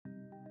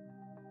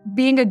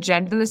being a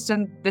generalist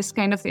in this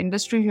kind of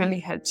industry really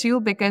helps you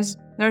because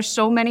there are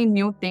so many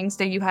new things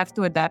that you have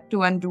to adapt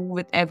to and do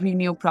with every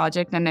new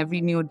project and every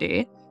new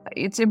day.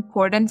 It's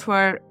important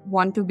for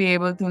one to be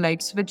able to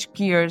switch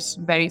gears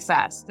very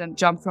fast and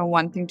jump from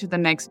one thing to the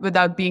next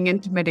without being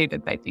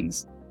intimidated by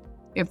things.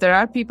 If there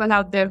are people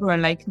out there who are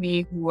like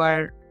me, who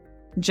are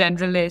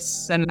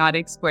generalists and not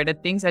expert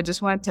at things, I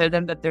just want to tell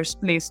them that there's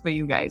place for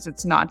you guys.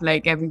 It's not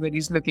like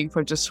everybody's looking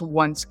for just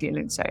one skill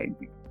inside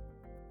you.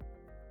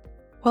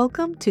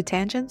 Welcome to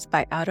Tangents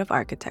by Out of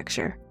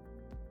Architecture.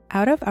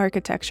 Out of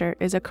Architecture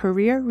is a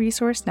career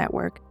resource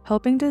network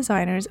helping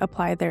designers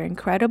apply their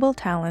incredible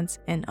talents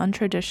in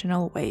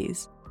untraditional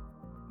ways.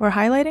 We're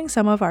highlighting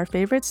some of our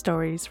favorite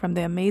stories from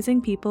the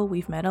amazing people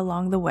we've met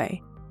along the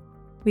way.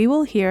 We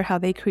will hear how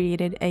they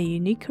created a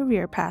unique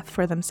career path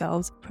for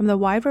themselves from the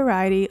wide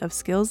variety of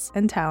skills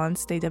and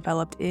talents they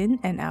developed in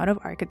and out of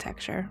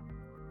architecture.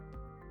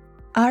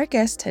 Our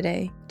guest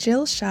today,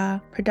 Jill Shah,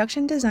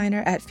 production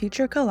designer at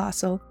Future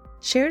Colossal,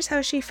 shares how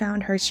she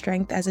found her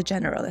strength as a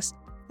generalist,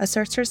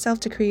 asserts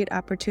herself to create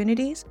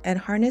opportunities, and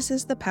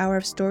harnesses the power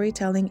of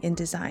storytelling in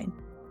design.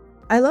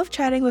 I love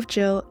chatting with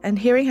Jill and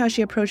hearing how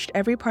she approached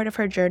every part of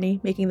her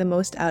journey, making the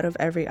most out of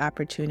every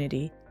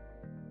opportunity.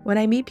 When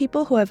I meet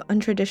people who have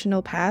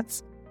untraditional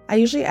paths, I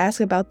usually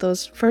ask about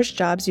those first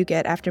jobs you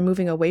get after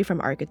moving away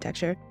from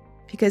architecture,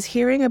 because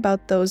hearing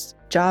about those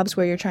jobs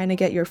where you're trying to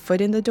get your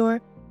foot in the door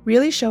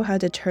really show how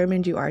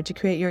determined you are to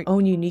create your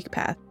own unique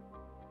path.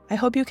 I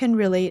hope you can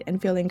relate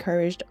and feel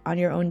encouraged on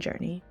your own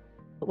journey.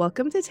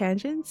 Welcome to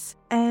Tangents.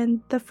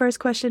 And the first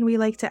question we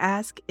like to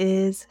ask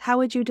is, how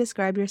would you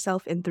describe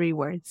yourself in 3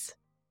 words?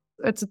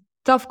 It's a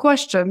tough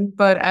question,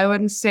 but I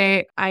would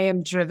say I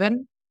am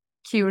driven,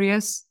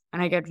 curious,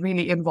 and I get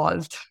really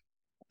involved.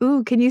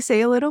 Ooh, can you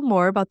say a little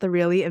more about the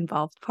really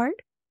involved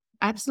part?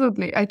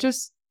 Absolutely.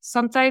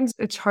 Sometimes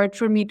it's hard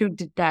for me to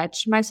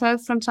detach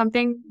myself from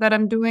something that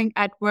I'm doing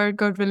at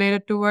work or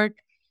related to work.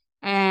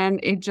 And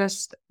it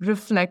just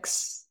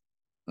reflects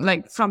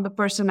from the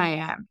person I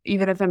am.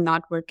 Even if I'm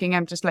not working,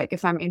 I'm just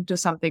if I'm into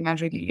something, I'm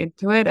really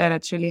into it. And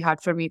it's really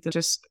hard for me to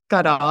just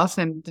cut off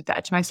and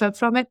detach myself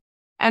from it.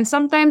 And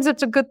sometimes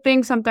it's a good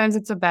thing, sometimes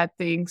it's a bad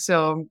thing.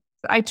 So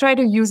I try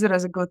to use it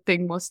as a good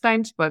thing most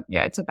times, but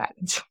yeah, it's a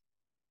balance.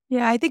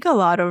 Yeah, I think a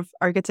lot of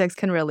architects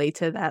can relate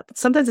to that.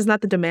 Sometimes it's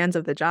not the demands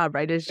of the job,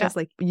 right? It's just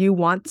you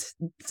want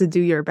to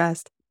do your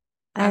best.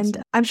 And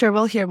absolutely. I'm sure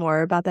we'll hear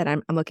more about that.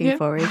 I'm looking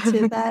forward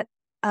to that.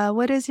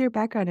 What is your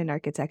background in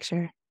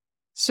architecture?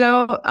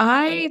 So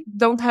I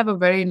don't have a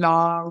very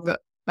long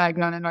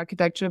background in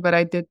architecture, but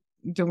I did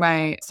do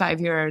my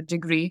 5-year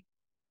degree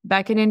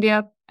back in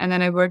India. And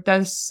then I worked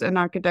as an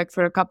architect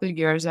for a couple of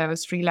years. I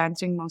was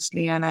freelancing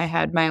mostly, and I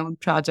had my own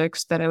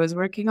projects that I was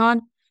working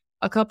on.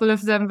 A couple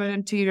of them were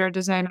interior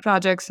design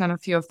projects, and a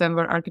few of them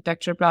were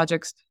architecture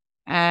projects.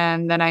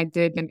 And then I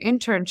did an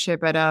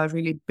internship at a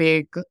really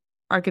big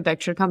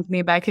architecture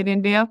company back in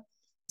India.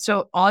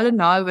 So all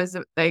in all, it was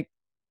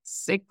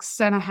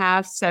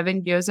 6.5,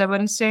 7 years, I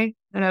want to say,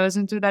 that I was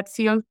into that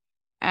field.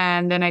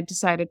 And then I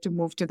decided to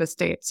move to the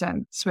States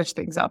and switch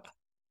things up.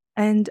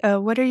 And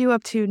what are you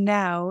up to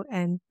now?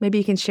 And maybe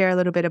you can share a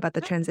little bit about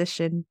the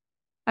transition.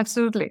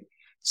 Absolutely.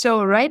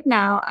 So right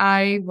now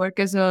I work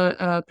as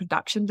a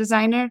production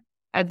designer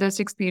at this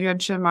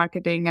experiential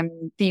marketing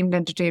and themed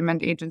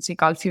entertainment agency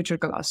called Future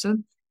Colossal.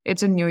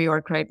 It's in New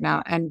York right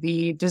now. And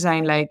we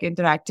design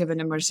interactive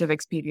and immersive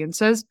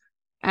experiences.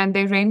 And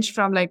they range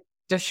from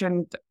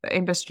different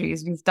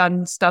industries. We've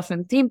done stuff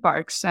in theme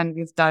parks, and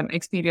we've done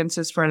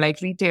experiences for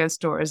retail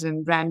stores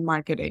and brand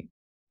marketing.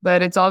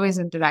 But it's always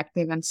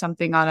interactive and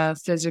something on a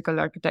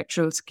physical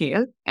architectural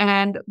scale.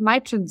 And my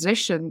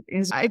transition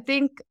is, I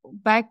think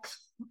back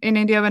in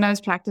India when I was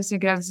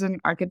practicing as an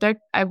architect,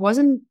 I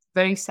wasn't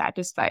very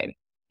satisfied.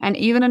 And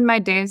even in my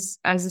days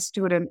as a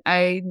student,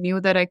 I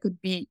knew that I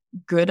could be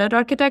good at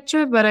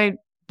architecture, but I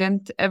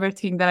didn't ever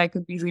think that I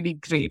could be really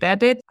great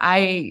at it.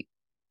 I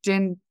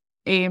didn't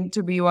aim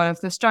to be one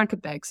of the star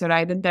architects, or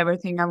I didn't ever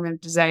think I'm going to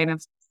design a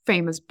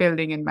famous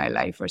building in my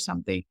life or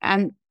something.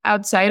 And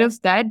outside of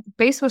that,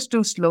 pace was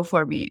too slow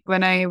for me.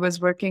 When I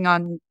was working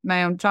on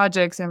my own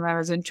projects and when I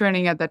was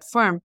interning at that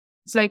firm,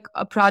 it's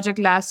a project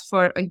lasts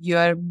for a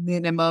year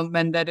minimum,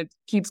 and that it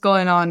keeps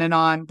going on and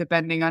on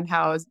depending on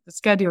how the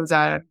schedules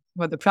are,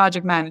 what the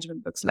project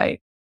management looks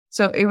like.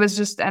 So it was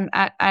just, and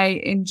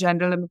I in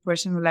general am a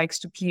person who likes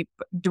to keep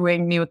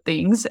doing new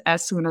things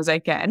as soon as I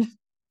can.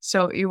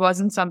 So it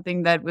wasn't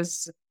something that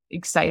was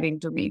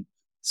exciting to me.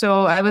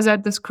 So I was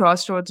at this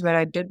crossroads where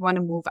I did want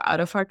to move out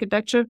of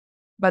architecture,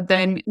 but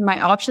then my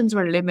options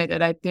were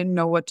limited. I didn't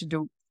know what to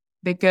do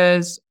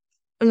because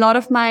a lot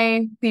of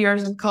my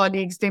peers and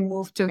colleagues, they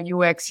moved to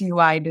UX,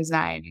 UI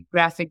design,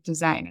 graphic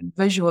design, and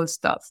visual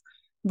stuff.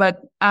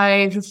 But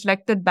I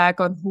reflected back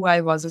on who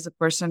I was as a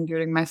person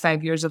during my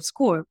 5 years of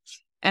school.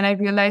 And I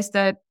realized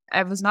that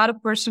I was not a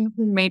person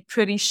who made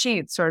pretty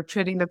sheets or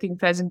pretty looking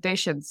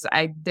presentations.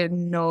 I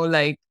didn't know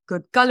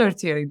good color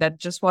theory. That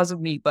just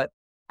wasn't me. But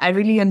I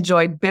really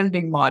enjoyed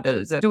building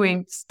models and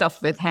doing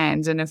stuff with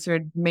hands. And if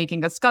you're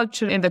making a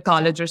sculpture in the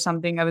college or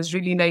something, I was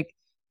really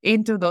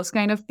into those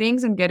kind of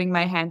things and getting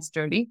my hands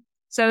dirty.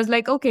 So I was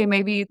like, okay,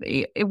 maybe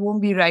it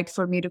won't be right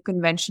for me to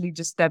conventionally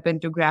just step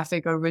into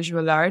graphic or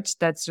visual arts.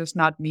 That's just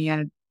not me.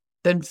 And it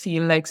didn't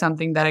feel like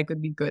something that I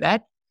could be good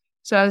at.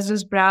 So I was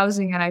just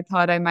browsing and I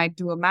thought I might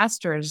do a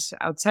master's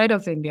outside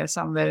of India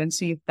somewhere and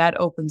see if that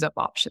opens up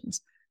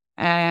options.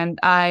 And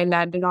I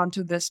landed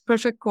onto this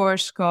perfect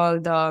course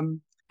called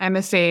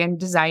MFA in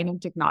Design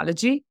and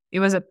Technology.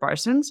 It was at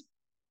Parsons.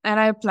 And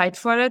I applied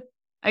for it.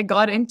 I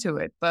got into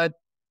it. But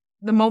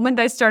the moment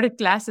I started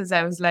classes,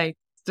 I was like,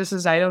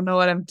 I don't know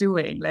what I'm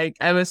doing. Like,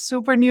 I was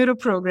super new to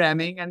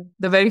programming. And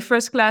the very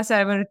first class I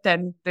ever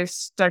attended, they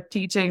start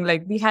teaching,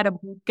 like, we had a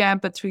boot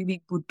camp, a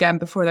 3-week boot camp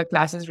before the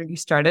classes really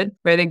started,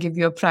 where they give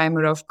you a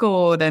primer of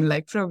code and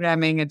like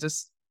programming and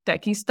just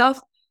techie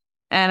stuff.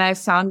 And I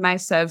found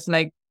myself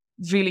like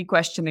really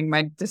questioning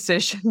my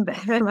decision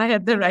that am I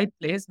at the right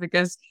place?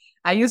 Because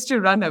I used to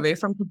run away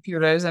from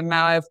computers and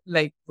now I've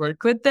like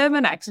work with them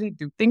and actually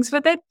do things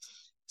with it.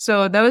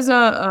 So that was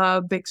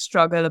a big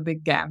struggle, a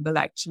big gamble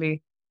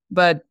actually.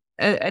 But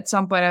at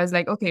some point I was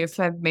like, okay, if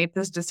I've made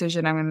this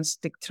decision, I'm going to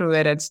stick through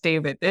it and stay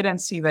with it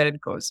and see where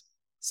it goes.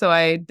 So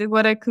I did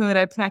what I could.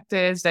 I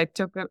practiced. I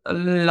took a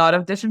lot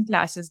of different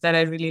classes that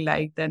I really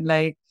liked. And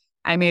like,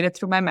 I made it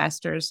through my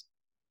master's.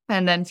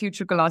 And then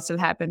Future Colossal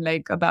happened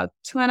like about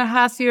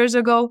 2.5 years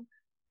ago.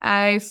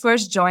 I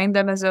first joined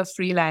them as a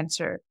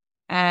freelancer.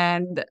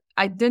 And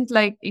I didn't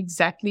like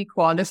exactly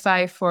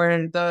qualify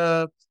for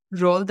the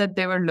role that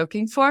they were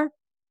looking for.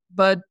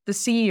 But the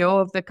CEO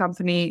of the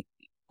company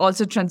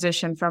also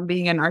transitioned from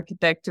being an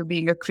architect to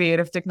being a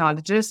creative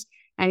technologist.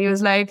 And he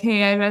was like,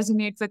 hey, I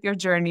resonate with your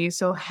journey.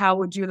 So how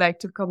would you like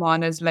to come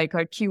on as like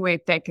our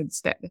QA tech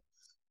instead?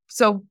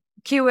 So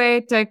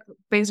QA tech,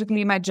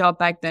 basically my job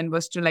back then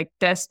was to like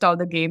test all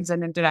the games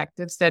and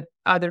interactives that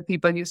other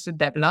people used to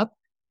develop,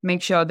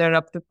 make sure they're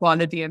up to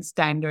quality and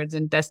standards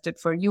and test it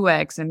for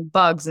UX and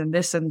bugs and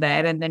this and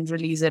that, and then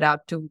release it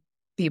out to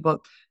people.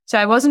 So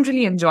I wasn't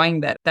really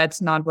enjoying that.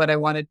 That's not what I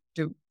wanted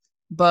to do.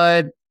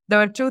 But there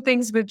were two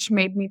things which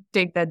made me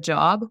take that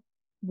job.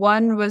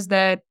 One was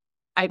that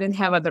I didn't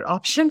have other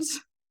options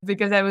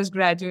because I was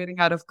graduating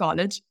out of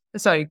college.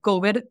 Sorry,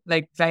 COVID,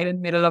 like right in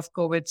the middle of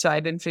COVID. So I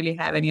didn't really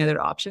have any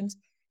other options.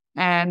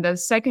 And the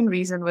second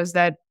reason was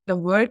that the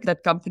work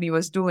that company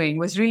was doing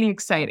was really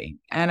exciting.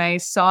 And I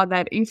saw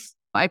that if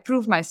I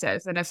prove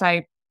myself and if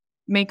I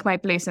make my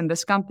place in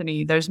this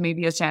company, there's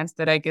maybe a chance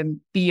that I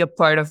can be a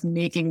part of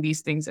making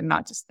these things and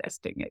not just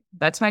testing it.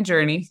 That's my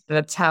journey.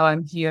 That's how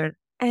I'm here.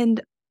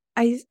 And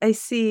I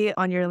see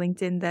on your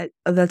LinkedIn that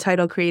the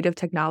title creative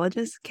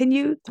technologist. Can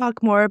you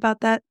talk more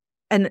about that?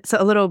 And so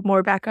a little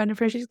more background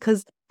information,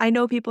 because I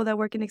know people that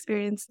work in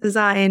experience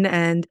design,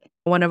 and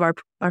one of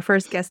our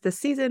first guests this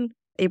season,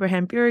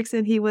 Abraham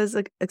Burickson, he was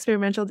an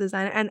experiential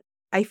designer. And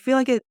I feel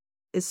like it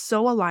is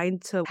so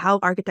aligned to how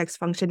architects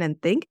function and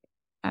think.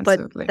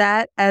 Absolutely. But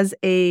that as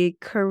a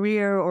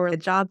career or a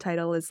job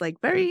title is like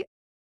very,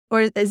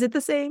 or is it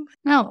the same?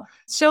 No.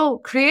 So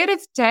creative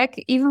tech,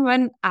 even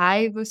when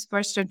I was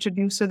first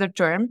introduced to the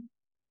term,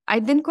 I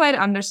didn't quite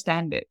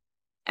understand it.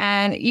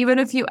 And even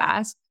if you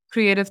ask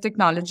creative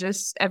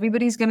technologists,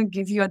 everybody's going to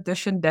give you a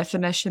different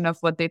definition of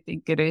what they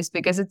think it is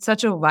because it's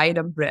such a wide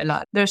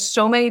umbrella. There's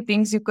so many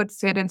things you could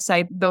fit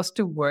inside those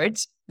two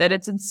words that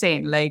it's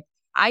insane. Like,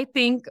 I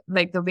think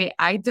like the way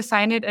I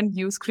define it and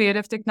use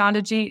creative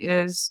technology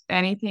is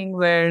anything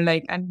where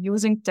like I'm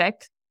using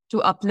tech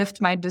to uplift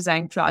my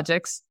design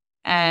projects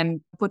and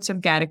put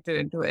some character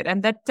into it.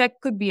 And that tech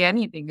could be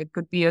anything. It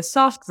could be a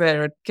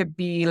software, it could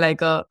be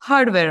like a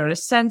hardware or a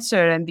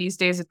sensor. And these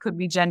days it could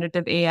be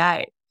generative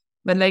AI.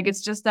 But like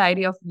it's just the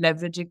idea of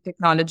leveraging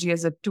technology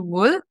as a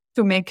tool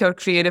to make your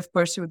creative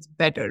pursuits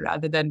better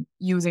rather than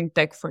using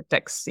tech for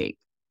tech's sake,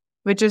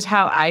 which is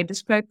how I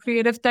describe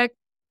creative tech.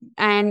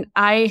 And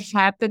I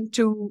happen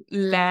to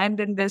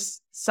land in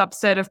this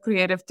subset of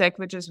creative tech,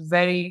 which is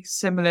very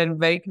similar and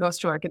very close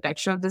to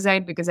architectural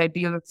design because I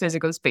deal with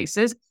physical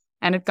spaces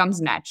and it comes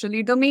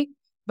naturally to me.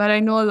 But I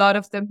know a lot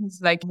of them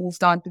who's like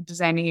moved on to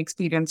designing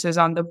experiences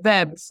on the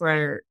web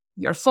for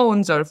your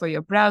phones or for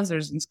your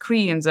browsers and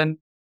screens. And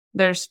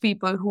there's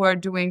people who are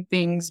doing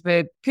things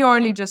with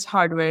purely just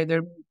hardware.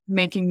 They're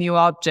making new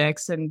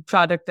objects and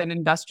product and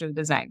industrial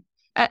design.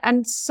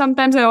 And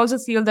sometimes I also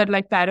feel that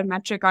like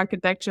parametric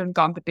architecture and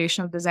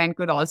computational design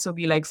could also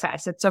be like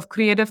facets of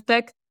creative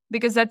tech,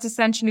 because that's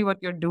essentially what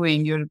you're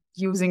doing. You're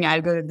using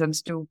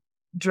algorithms to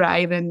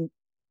drive and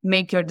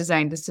make your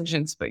design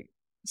decisions for you.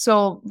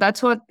 So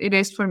that's what it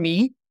is for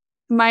me.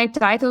 My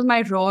title,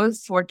 my role,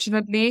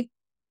 fortunately,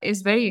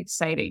 is very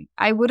exciting.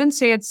 I wouldn't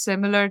say it's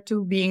similar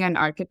to being an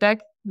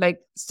architect. Like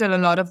still a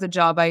lot of the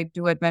job I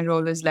do at my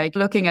role is like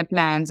looking at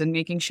plans and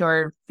making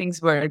sure things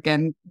work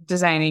and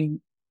designing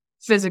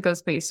physical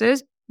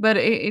spaces, but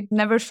it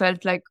never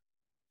felt like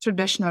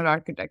traditional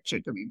architecture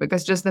to me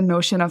because just the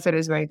notion of it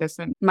is very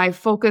different. My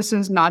focus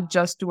is not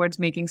just towards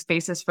making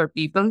spaces for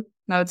people.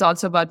 Now it's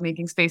also about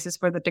making spaces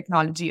for the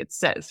technology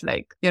itself.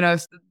 Like,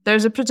 if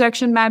there's a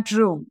projection mapped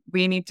room,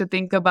 we need to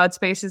think about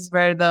spaces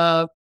where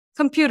the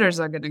computers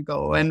are going to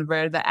go and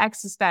where the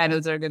access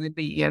panels are going to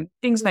be and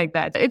things like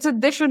that. It's a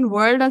different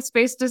world on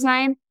space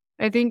design.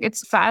 I think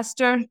it's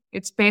faster,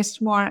 it's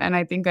paced more, and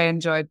I think I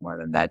enjoy it more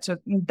than that. So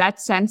in that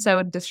sense, I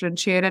would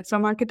differentiate it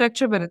from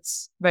architecture, but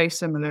it's very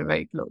similar,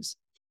 very close.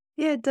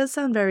 Yeah, it does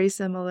sound very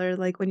similar.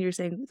 Like when you're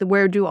saying,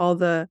 where do all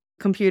the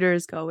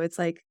computers go? It's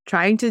like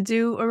trying to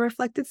do a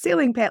reflected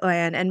ceiling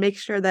plan and make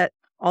sure that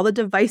all the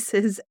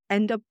devices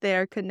end up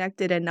there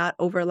connected and not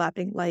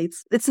overlapping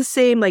lights. It's the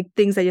same like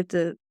things that you have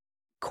to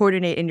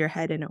coordinate in your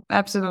head in a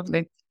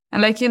Absolutely.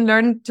 And like you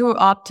learn to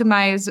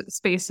optimize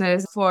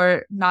spaces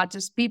for not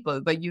just people,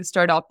 but you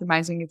start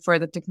optimizing it for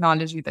the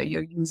technology that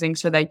you're using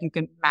so that you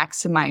can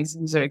maximize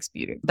user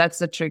experience. That's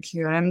the trick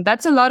here. And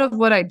that's a lot of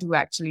what I do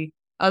actually,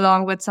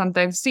 along with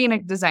sometimes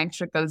scenic design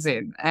trickles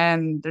in.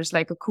 And there's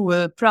like a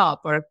cool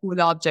prop or a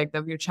cool object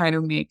that we're trying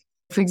to make.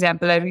 For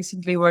example, I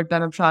recently worked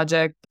on a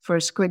project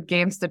for Squid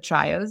Games, The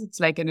Trials. It's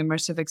like an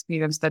immersive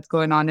experience that's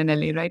going on in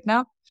LA right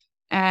now.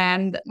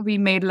 And we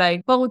made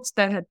like boats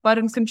that had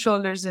button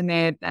controllers in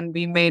it. And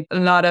we made a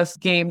lot of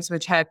games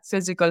which had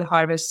physical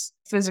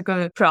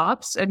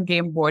props and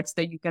game boards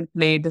that you can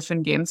play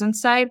different games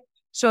inside.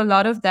 So a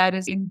lot of that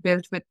is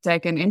inbuilt with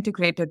tech and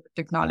integrated with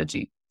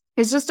technology.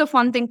 It's just a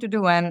fun thing to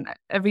do. And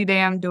every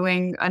day I'm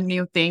doing a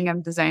new thing.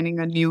 I'm designing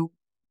a new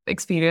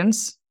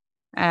experience.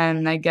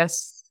 And I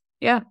guess,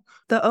 yeah.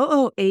 The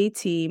OOA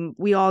team,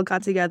 we all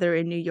got together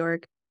in New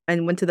York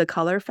and went to the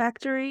Color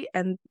Factory,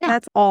 and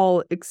that's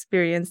all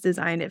experience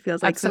design. It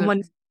feels like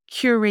someone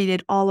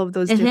curated all of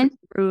those different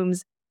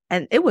rooms,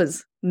 and it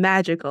was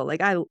magical.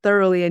 Like I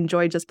thoroughly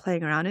enjoyed just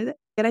playing around in it.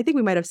 And I think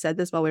we might have said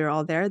this while we were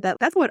all there, that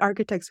that's what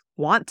architects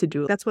want to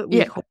do. That's what we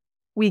hope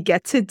we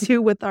get to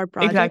do with our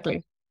project.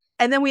 Exactly.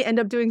 And then we end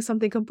up doing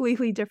something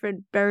completely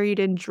different, buried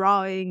in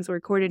drawings or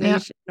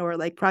coordination or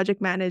like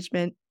project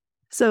management.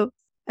 So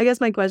I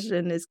guess my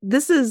question is,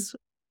 this is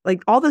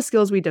like all the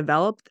skills we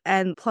developed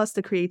and plus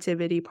the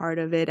creativity part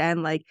of it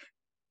and like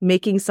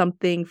making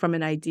something from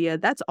an idea,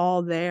 that's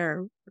all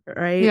there,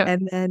 right? Yeah.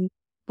 And then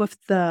with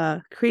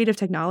the creative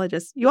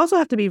technologists, you also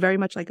have to be very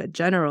much like a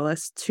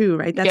generalist too,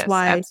 right? That's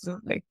why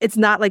absolutely. It's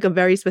not like a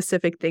very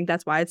specific thing.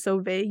 That's why it's so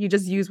vague. You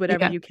just use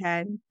whatever you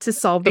can to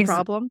solve the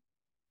problem.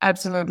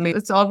 Absolutely.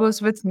 It's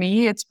always with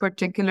me. It's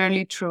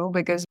particularly true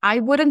because I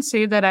wouldn't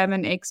say that I'm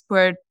an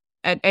expert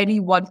at any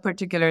one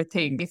particular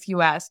thing. If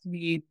you ask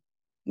me,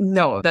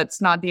 no,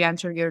 that's not the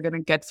answer you're going to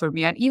get for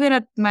me. And even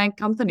at my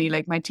company,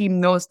 like my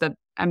team knows that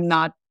I'm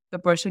not the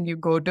person you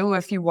go to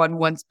if you want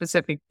one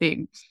specific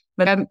thing.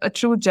 But I'm a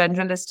true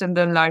generalist in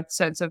the large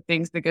sense of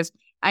things because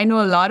I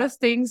know a lot of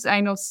things. I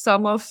know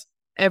some of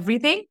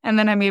everything. And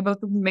then I'm able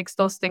to mix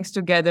those things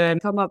together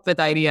and come up with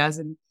ideas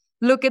and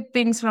look at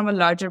things from a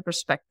larger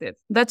perspective.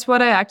 That's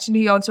what I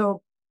actually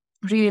also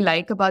really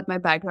like about my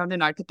background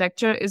in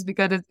architecture is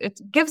because it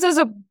gives us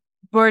a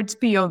bird's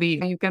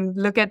POV. You can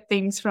look at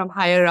things from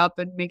higher up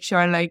and make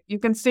sure like you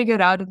can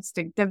figure out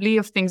instinctively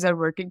if things are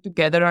working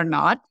together or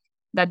not.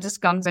 That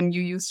just comes and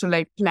you used to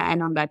like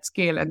plan on that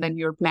scale and then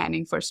you're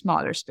planning for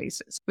smaller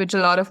spaces, which a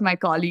lot of my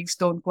colleagues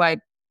don't quite.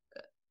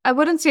 I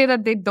wouldn't say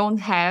that they don't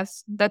have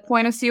that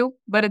point of view,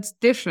 but it's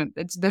different.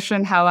 It's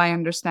different how I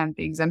understand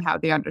things and how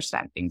they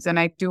understand things. And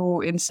I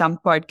do, in some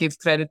part, give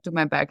credit to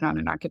my background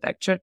in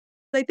architecture.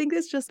 I think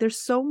it's just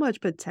there's so much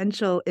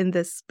potential in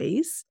this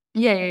space.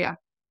 Yeah.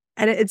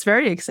 And it's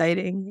very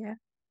exciting. Yeah.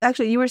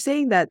 Actually, you were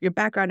saying that your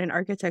background in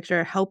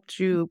architecture helped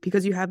you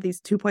because you have these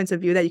 2 points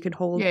of view that you can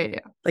hold,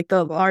 like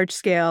the large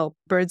scale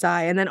bird's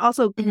eye, and then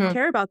also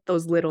care about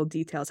those little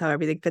details, how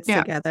everything fits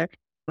together.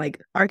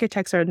 Like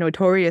architects are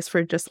notorious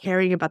for just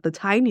caring about the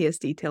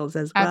tiniest details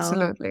as well.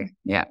 Absolutely.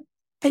 Yeah.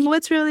 And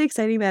what's really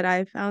exciting that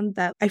I found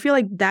that I feel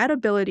like that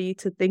ability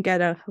to think at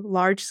a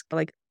large,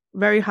 like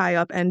very high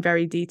up and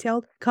very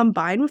detailed,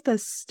 combined with the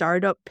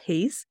startup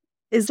pace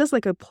is just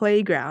like a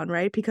playground,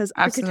 right? Because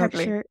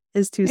architecture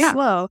is too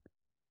slow,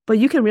 but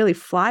you can really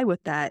fly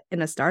with that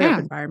in a startup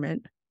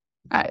environment.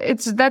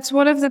 That's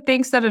one of the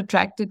things that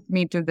attracted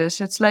me to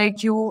this. It's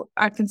like you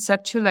are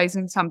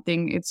conceptualizing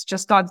something. It's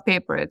just on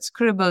paper. It's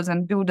scribbles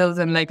and doodles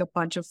and like a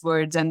bunch of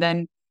words. And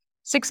then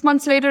 6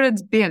 months later,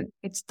 it's built.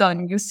 It's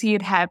done. You see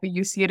it happen.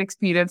 You see it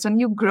experience. And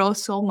you grow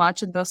so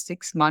much in those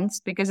 6 months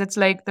because it's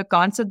like the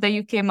concept that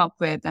you came up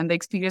with and the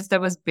experience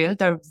that was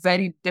built are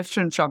very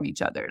different from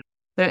each other.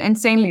 They're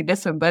insanely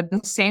different. But at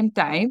the same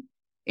time,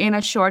 in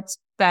a short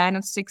span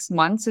of 6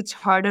 months, it's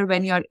harder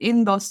when you're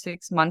in those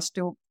 6 months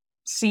to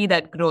see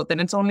that growth. And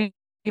it's only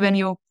when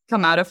you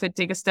come out of it,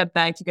 take a step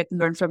back, you get to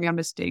learn from your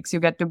mistakes. You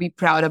get to be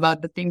proud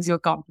about the things you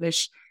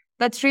accomplish.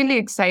 That's really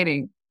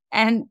exciting.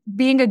 And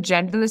being a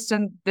generalist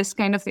in this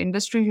kind of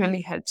industry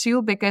really helps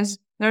you because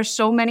there are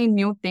so many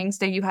new things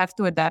that you have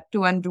to adapt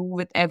to and do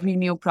with every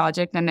new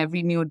project and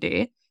every new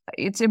day.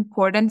 It's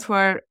important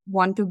for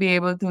one to be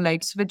able to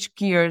like switch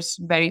gears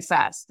very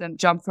fast and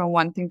jump from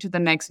one thing to the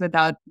next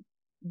without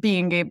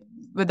being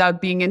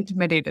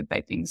intimidated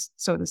by things,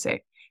 so to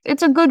say.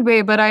 It's a good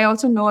way, but I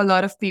also know a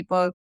lot of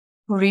people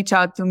who reach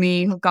out to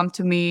me, who come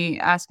to me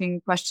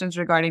asking questions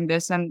regarding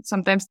this. And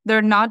sometimes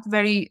they're not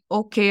very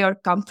okay or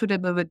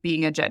comfortable with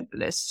being a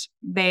generalist.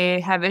 They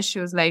have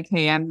issues like,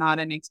 hey, I'm not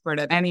an expert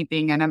at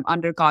anything and I'm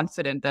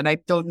underconfident and I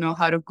don't know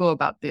how to go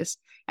about this.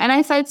 And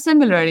I felt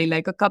similarly,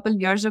 like a couple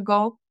years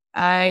ago,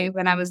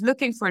 when I was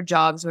looking for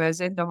jobs, when I was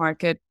in the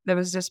market, there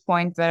was this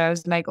point where I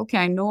was like, okay,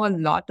 I know a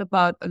lot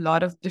about a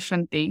lot of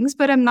different things,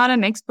 but I'm not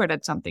an expert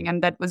at something.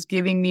 And that was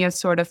giving me a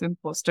sort of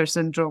imposter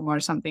syndrome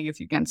or something, if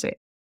you can say.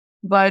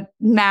 But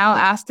now,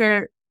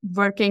 after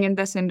working in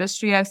this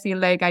industry, I feel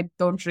like I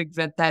don't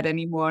regret that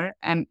anymore.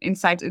 And in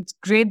fact, it's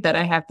great that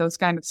I have those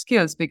kind of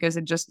skills because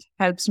it just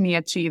helps me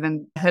achieve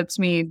and helps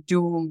me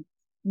do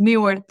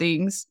newer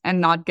things and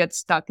not get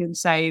stuck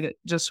inside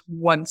just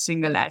one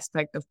single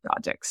aspect of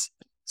projects.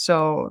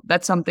 So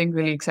that's something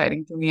really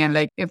exciting to me. And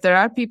like, if there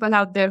are people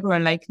out there who are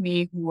like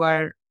me, who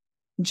are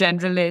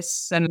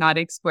generalists and not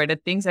expert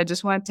at things, I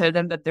just want to tell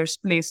them that there's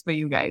place for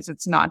you guys.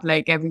 It's not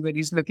like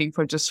everybody's looking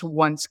for just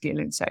one skill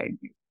inside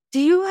you. Do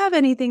you have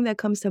anything that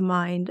comes to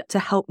mind to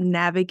help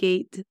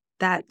navigate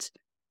that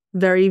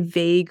very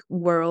vague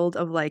world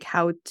of like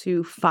how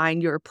to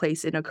find your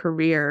place in a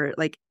career,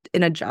 like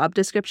in a job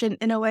description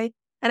in a way?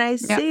 And I Yeah,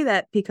 say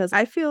that because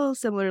I feel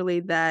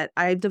similarly that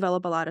I've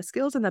developed a lot of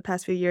skills in the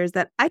past few years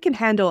that I can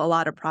handle a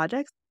lot of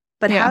projects.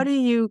 But yeah, how do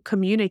you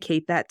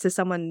communicate that to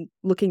someone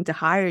looking to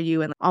hire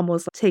you and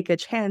almost take a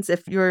chance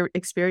if your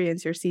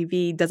experience, your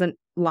CV doesn't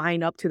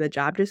line up to the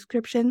job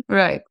description?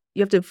 right.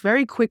 You have to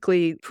very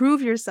quickly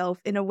prove yourself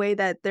in a way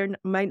that they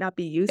might not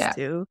be used Yeah.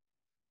 to.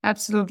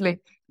 Absolutely.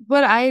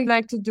 What I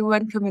like to do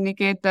and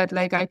communicate that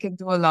like I can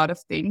do a lot of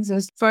things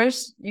is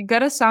first, you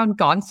gotta sound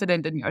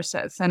confident in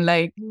yourself and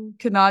like you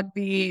cannot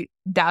be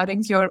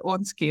doubting your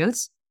own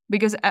skills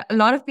because a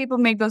lot of people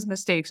make those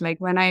mistakes. Like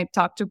when I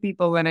talk to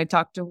people, when I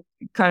talk to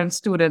current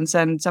students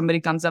and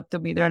somebody comes up to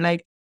me, they're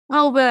like,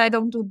 oh, well, I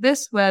don't do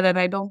this well and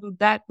I don't do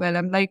that well.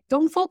 I'm like,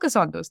 don't focus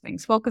on those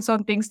things. Focus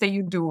on things that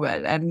you do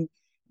well and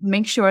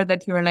make sure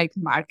that you're like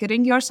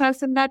marketing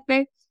yourself in that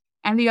way.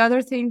 And the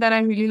other thing that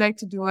I really like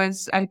to do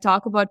is I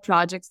talk about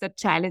projects that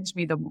challenge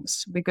me the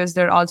most because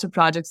they're also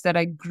projects that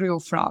I grew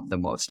from the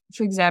most.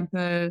 For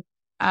example,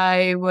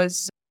 I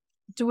was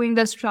doing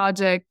this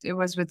project. It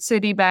was with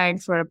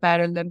Citibank for a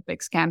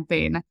Paralympics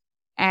campaign.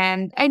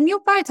 And I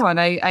knew Python.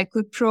 I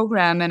could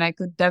program and I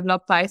could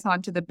develop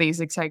Python to the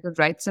basics. I could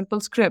write simple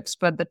scripts.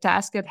 But the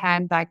task at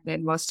hand back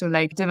then was to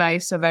like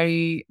devise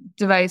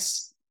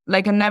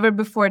like a never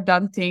before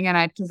done thing. And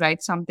I had to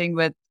write something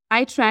with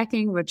eye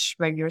tracking, which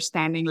when you're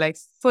standing like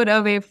foot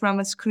away from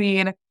a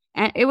screen.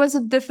 And it was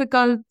a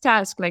difficult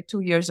task like 2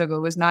 years ago.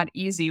 It was not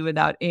easy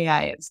without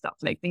AI and stuff.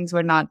 Like things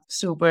were not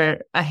super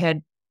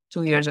ahead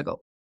 2 years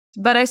ago.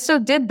 But I still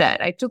did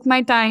that. I took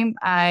my time.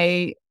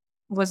 I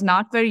was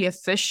not very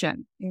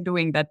efficient in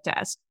doing that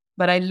task,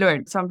 but I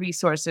learned from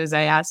resources.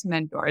 I asked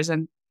mentors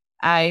and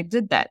I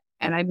did that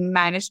and I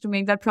managed to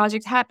make that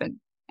project happen.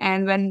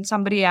 And when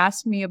somebody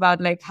asked me about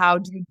like, how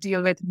do you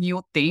deal with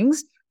new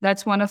things?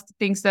 That's one of the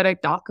things that I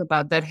talk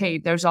about that, hey,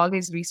 there's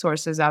always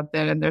resources out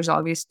there and there's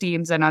always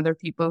teams and other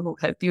people who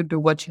help you do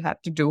what you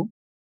have to do.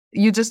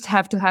 You just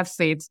have to have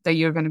faith that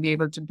you're going to be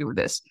able to do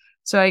this.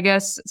 So I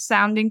guess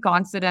sounding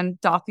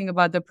confident, talking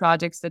about the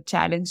projects that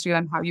challenged you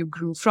and how you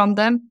grew from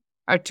them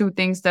are two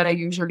things that I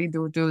usually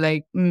do to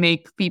like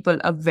make people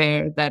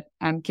aware that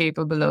I'm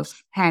capable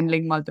of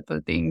handling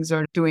multiple things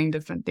or doing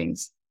different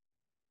things.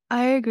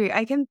 I agree.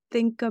 I can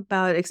think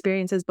about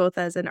experiences both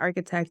as an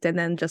architect and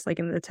then just like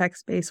in the tech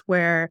space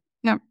where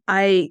Yeah.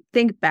 I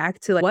think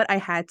back to like what I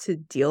had to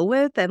deal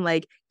with and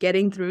like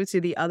getting through to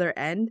the other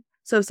end.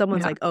 So if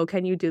someone's Yeah. like, "Oh,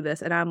 can you do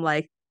this?" and I'm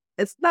like,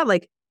 it's not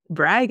like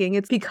bragging,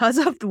 it's because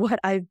of what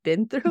I've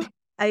been through.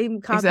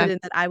 I'm confident Exactly.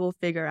 that I will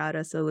figure out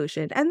a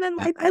solution. And then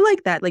Yeah. I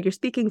like that. Like you're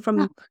speaking Yeah.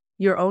 from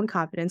your own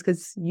confidence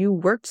because you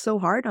worked so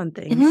hard on Mhm.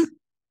 things.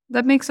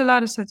 That makes a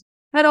lot of sense.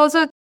 And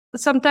also,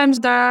 sometimes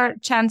there are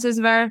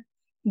chances where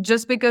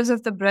just because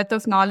of the breadth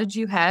of knowledge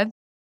you have,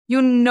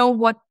 you know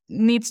what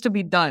needs to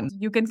be done.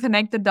 You can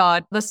connect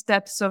the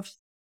steps of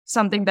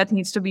something that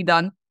needs to be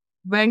done.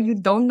 Where you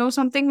don't know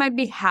something might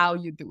be how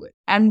you do it.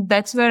 And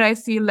that's where I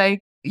feel like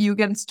you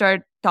can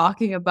start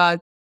talking about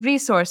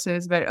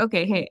resources where,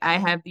 okay, hey, I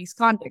have these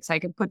contacts. I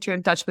can put you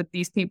in touch with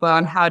these people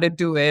on how to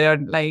do it, or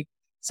like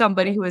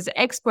somebody who is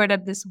expert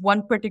at this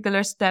one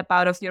particular step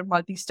out of your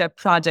multi-step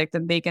project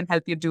and they can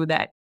help you do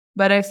that.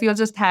 But I feel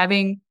just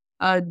having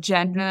a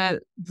general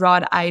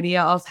broad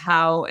idea of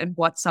how and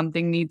what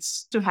something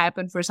needs to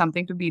happen for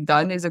something to be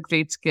done is a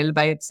great skill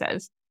by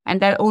itself.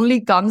 And that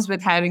only comes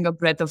with having a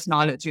breadth of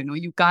knowledge. You know,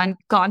 you can't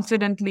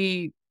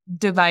confidently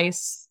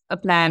devise a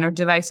plan or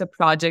devise a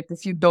project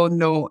if you don't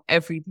know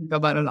everything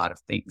about a lot of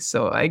things.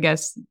 So I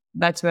guess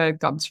that's where it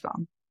comes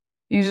from.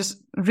 You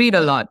just read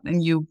a lot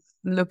and you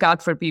look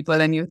out for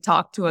people and you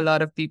talk to a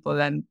lot of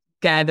people and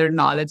gather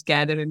knowledge,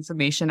 gather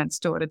information and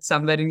store it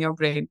somewhere in your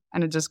brain.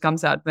 And it just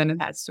comes out when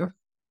it has to.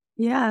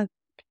 Yeah,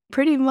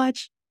 pretty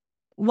much.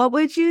 What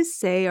would you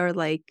say are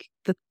like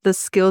the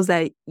skills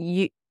that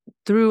you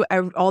through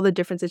all the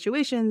different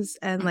situations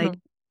and like Mhm.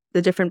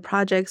 the different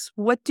projects,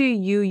 what do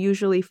you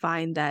usually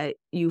find that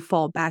you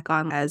fall back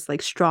on as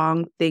like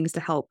strong things to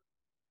help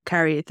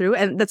carry it through?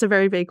 And that's a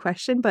very big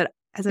question, but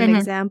as an Mm-hmm.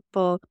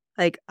 example,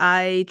 like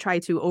I try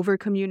to over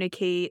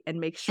communicate and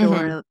make Mm-hmm.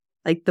 sure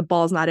like the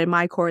ball's not in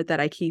my court,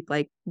 that I keep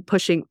like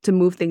pushing to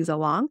move things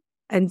along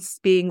and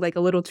being like a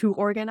little too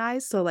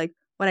organized. So like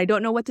when I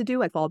don't know what to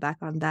do, I fall back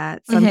on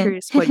that. So I'm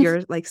curious what Mm-hmm.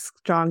 your like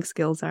strong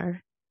skills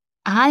are.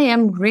 I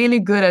am really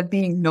good at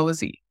being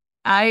nosy.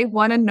 I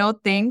want to know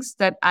things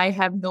that I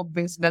have no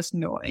business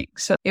knowing.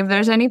 So if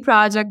there's any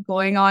project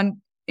going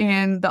on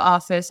in the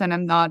office and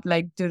I'm not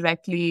like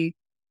directly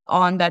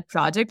on that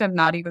project, I'm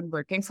not even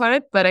working for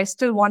it, but I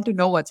still want to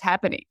know what's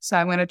happening. So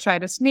I'm going to try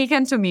to sneak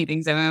into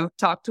meetings. I'm going to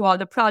talk to all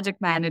the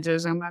project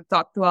managers. I'm going to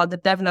talk to all the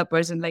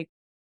developers and like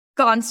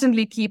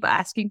constantly keep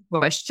asking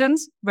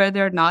questions where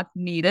they're not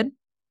needed.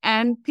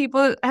 And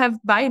people have,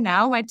 by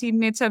now, my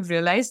teammates have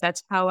realized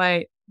that's how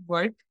I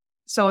work.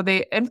 So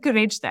they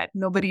encourage that.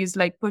 Nobody is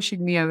like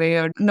pushing me away,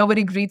 or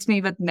nobody greets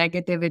me with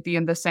negativity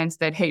in the sense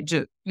that, hey,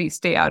 Jill, please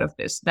stay out of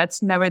this.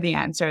 That's never the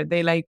answer.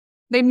 They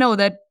know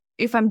that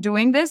if I'm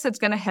doing this, it's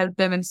going to help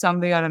them in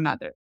some way or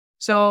another.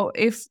 So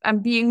if I'm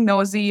being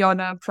nosy on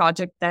a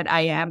project that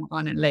I am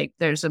on, and like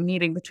there's a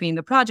meeting between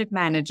the project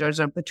managers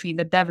or between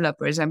the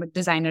developers, I'm a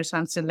designer, so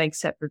I'm still like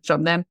separate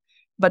from them.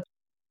 But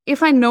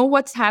if I know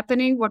what's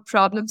happening, what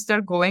problems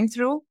they're going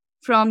through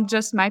from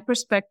just my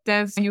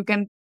perspective, you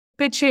can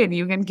pitch in,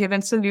 you can give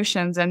in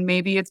solutions, and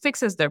maybe it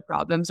fixes their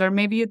problems or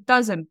maybe it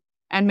doesn't.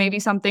 And maybe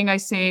something I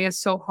say is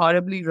so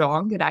horribly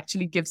wrong, it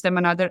actually gives them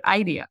another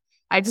idea.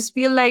 I just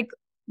feel like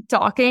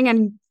talking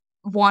and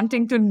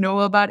wanting to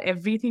know about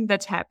everything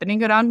that's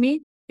happening around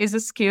me is a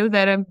skill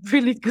that I'm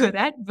really good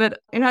at, but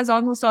it has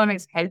almost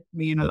always helped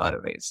me in a lot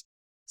of ways.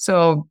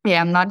 So yeah,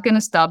 I'm not going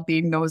to stop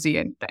being nosy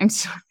anytime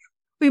soon.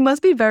 We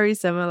must be very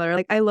similar.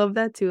 Like, I love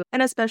that too.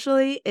 And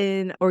especially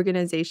in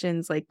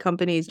organizations like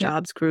companies, Yeah.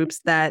 jobs,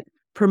 groups that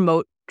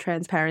promote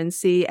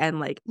transparency and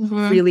like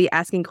Hmm. freely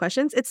asking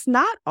questions. It's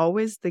not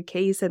always the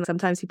case. And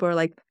sometimes people are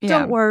like,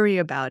 don't Yeah, worry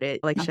about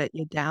it, like no, shut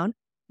you down.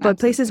 But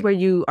places absolutely.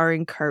 where you are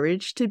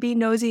encouraged to be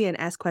nosy and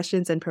ask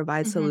questions and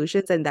provide Hmm.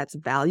 solutions, and that's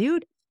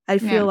valued, I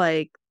Yeah, feel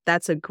like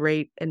that's a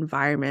great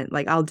environment.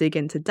 Like I'll dig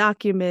into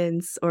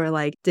documents or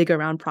like dig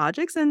around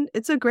projects, and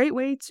it's a great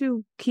way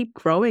to keep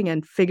growing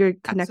and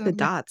connect the absolutely.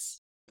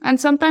 dots. And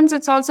sometimes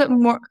it's also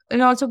more,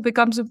 it also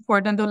becomes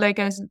important though, like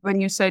as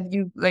when you said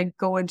you like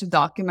go into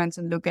documents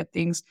and look at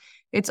things,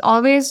 it's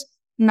always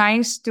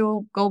nice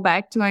to go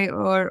back to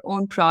your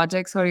own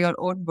projects or your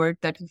own work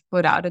that you've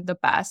put out in the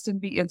past and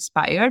be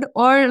inspired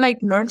or like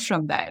learn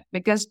from that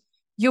because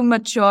you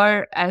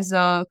mature as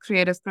a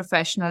creative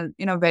professional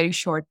in a very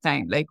short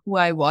time. Like who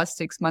I was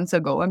 6 months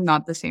ago, I'm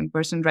not the same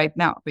person right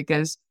now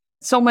because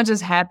so much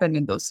has happened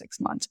in those 6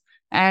 months.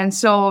 And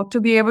so to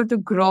be able to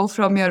grow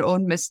from your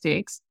own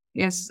mistakes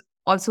is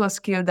also a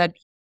skill that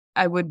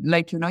I would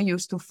like,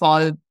 use to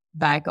fall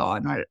back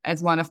on or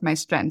as one of my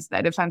strengths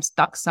that if I'm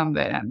stuck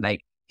somewhere, I'm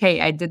like, hey,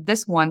 I did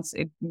this once,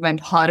 it went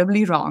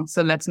horribly wrong.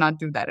 So let's not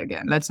do that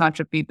again. Let's not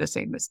repeat the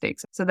same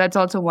mistakes. So that's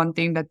also one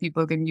thing that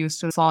people can use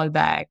to fall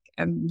back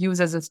and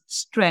use as a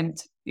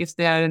strength if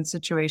they are in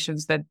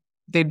situations that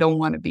they don't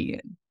want to be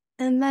in.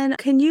 And then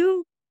can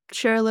you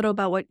share a little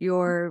about what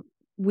your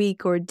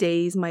week or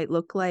days might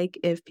look like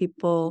if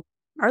people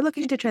are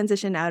looking to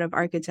transition out of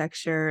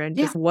architecture, and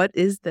Yeah. just what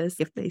is this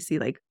if they see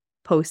like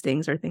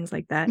postings or things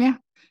like that? Yeah,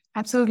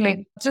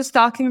 absolutely. Just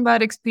talking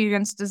about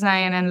experience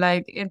design and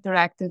like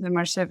interactive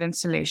immersive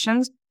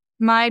installations,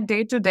 my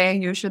day to day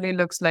usually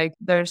looks like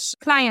there's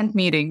client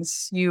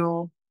meetings.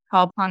 You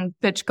hop on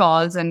pitch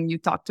calls and you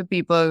talk to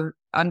people,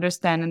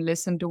 understand and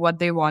listen to what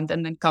they want,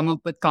 and then come up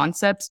with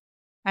concepts.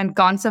 And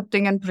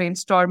concepting and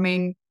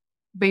brainstorming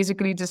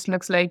basically just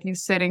looks like you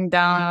sitting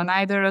down on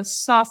either a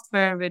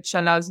software which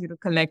allows you to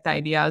collect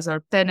ideas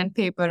or pen and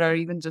paper or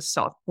even just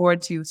soft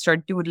boards. You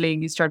start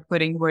doodling, you start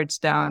putting words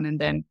down, and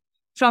then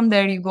from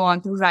there you go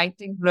on to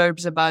writing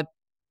blurbs about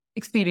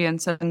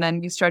experience, and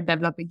then you start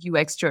developing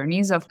UX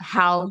journeys of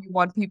how you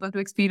want people to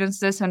experience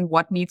this and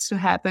what needs to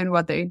happen,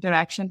 what the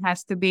interaction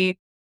has to be.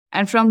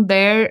 And from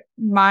there,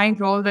 my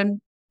role then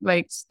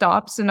like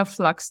stops in a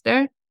flux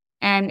there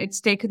and it's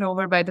taken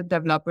over by the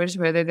developers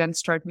where they then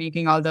start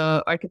making all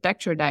the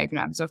architecture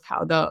diagrams of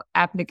how the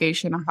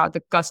application or how the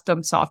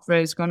custom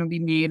software is going to be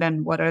made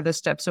and what are the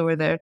steps over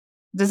there.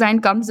 Design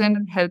comes in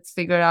and helps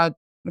figure out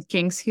the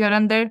kinks here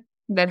and there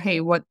that, hey,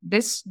 what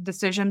this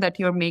decision that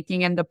you're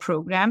making in the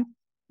program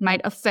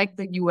might affect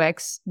the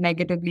UX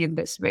negatively in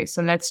this way.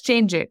 So let's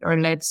change it or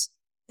let's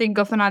think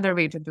of another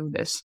way to do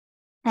this.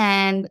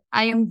 And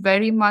I am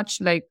very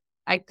much like,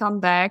 I come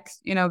back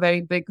in a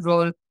very big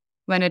role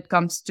when it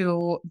comes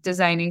to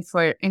designing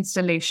for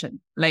installation,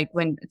 like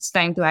when it's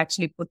time to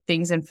actually put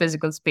things in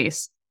physical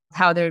space,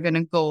 how they're going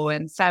to go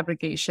and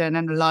fabrication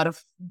and a lot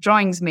of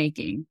drawings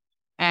making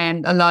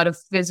and a lot of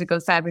physical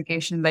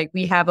fabrication. Like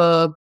we have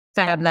a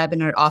fab lab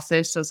in our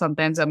office. So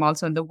sometimes I'm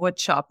also in the wood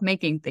shop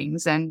making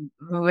things and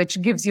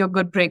which gives you a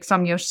good break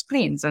from your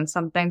screens. And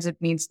sometimes it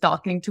means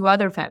talking to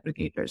other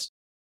fabricators.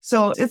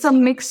 So it's a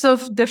mix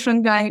of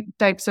different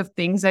types of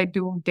things I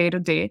do day to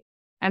day.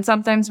 And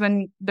sometimes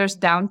when there's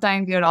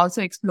downtime, we are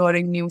also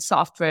exploring new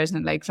softwares.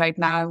 And like right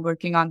now, I'm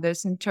working on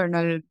this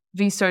internal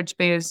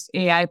research-based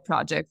AI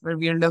project where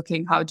we are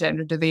looking how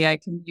generative AI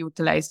can be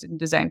utilized in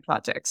design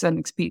projects and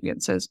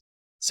experiences.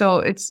 So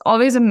it's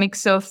always a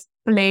mix of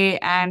play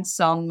and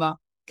some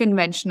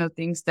conventional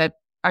things that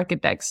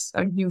architects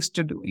are used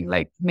to doing,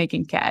 like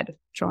making CAD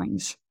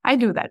drawings. I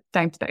do that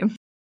time to time.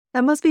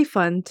 That must be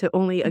fun to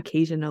only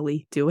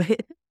occasionally do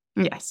it.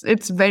 Yes,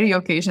 it's very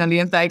occasionally.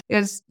 In fact,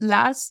 it's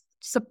last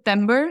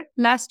September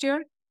last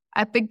year,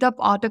 I picked up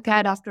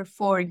AutoCAD after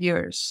 4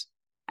 years.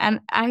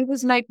 And I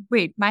was like,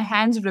 wait, my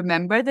hands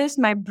remember this?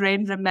 My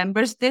brain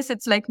remembers this?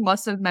 It's like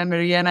muscle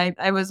memory. And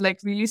I was like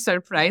really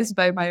surprised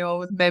by my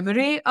own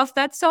memory of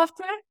that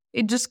software.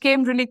 It just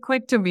came really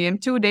quick to me. In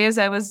 2 days,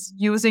 I was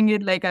using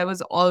it like I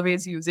was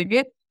always using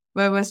it.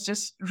 But it was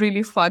just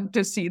really fun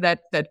to see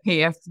that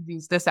hey, I have to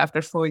use this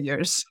after 4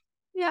 years.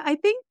 Yeah, I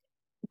think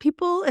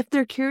people, if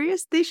they're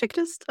curious, they should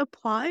just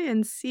apply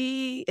and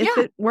see if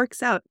Yeah. it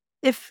works out.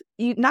 If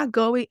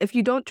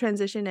you don't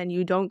transition and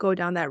you don't go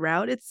down that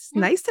route, it's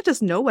Yeah. nice to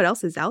just know what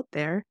else is out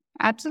there.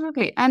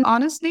 Absolutely. And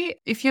honestly,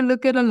 if you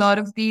look at a lot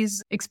of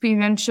these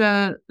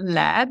experiential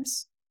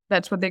labs,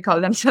 that's what they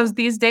call themselves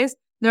these days,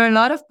 there are a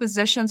lot of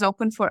positions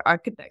open for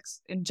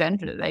architects in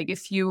general. Like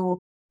if you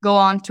go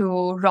on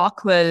to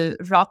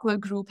Rockwell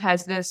Group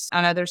has this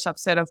another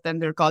subset of them.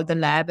 They're called the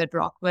lab at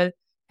Rockwell.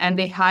 And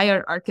they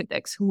hire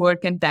architects who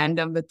work in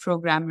tandem with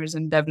programmers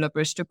and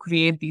developers to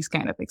create these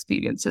kind of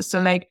experiences. So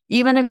like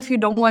even if you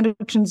don't want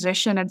to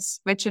transition and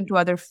switch into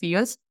other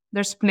fields,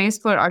 there's place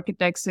for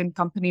architects in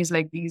companies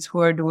like these who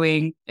are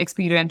doing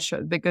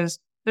experiential because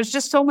there's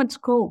just so much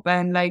scope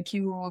and like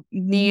you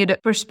need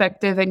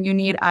perspective and you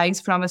need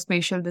eyes from a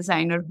spatial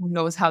designer who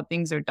knows how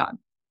things are done.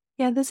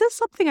 Yeah, this is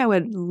something I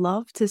would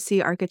love to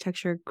see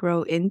architecture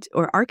grow into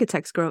or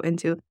architects grow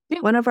into.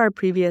 Yeah. One of our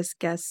previous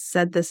guests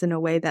said this in a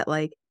way that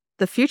like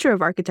the future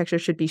of architecture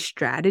should be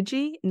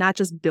strategy, not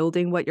just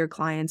building what your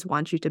clients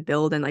want you to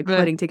build and like Right.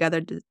 putting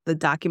together the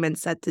document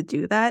set to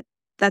do that.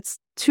 That's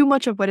too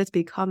much of what it's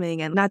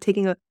becoming and not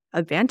taking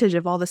advantage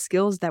of all the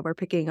skills that we're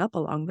picking up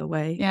along the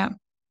way. Yeah.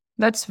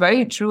 That's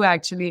very true,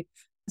 actually.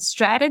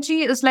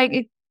 Strategy is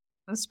like,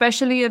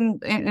 especially in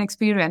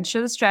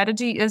experiential,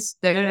 strategy is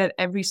there at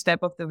every step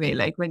of the way.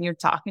 Like when you're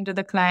talking to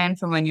the client,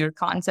 from when you're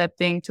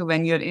concepting to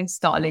when you're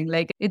installing,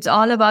 like it's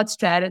all about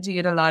strategy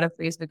in a lot of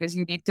ways because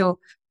you need to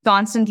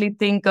constantly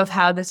think of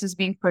how this is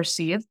being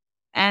perceived.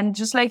 And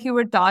just like you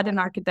were taught in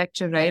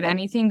architecture, right?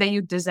 Anything that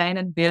you design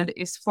and build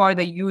is for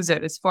the user,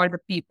 is for the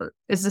people.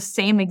 It's the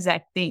same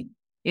exact thing.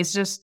 It's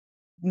just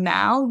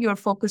now you're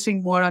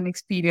focusing more on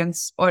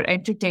experience or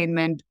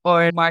entertainment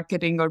or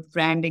marketing or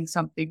branding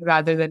something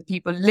rather than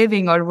people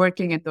living or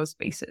working in those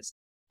spaces.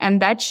 And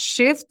that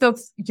shift of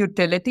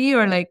utility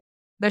or like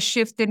the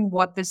shift in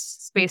what this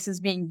space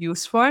is being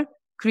used for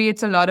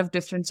creates a lot of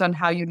difference on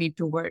how you need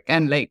to work.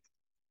 And like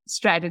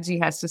strategy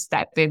has to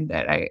step in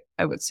there,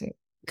 I would say.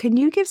 Can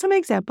you give some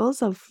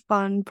examples of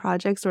fun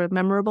projects or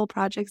memorable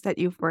projects that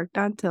you've worked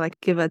on to like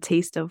give a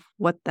taste of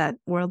what that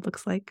world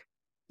looks like?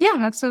 Yeah,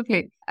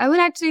 absolutely. I will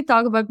actually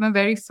talk about my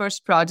very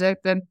first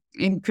project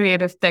in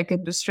creative tech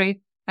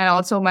industry and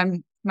also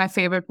my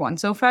favorite one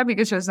so far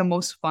because it was the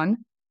most fun.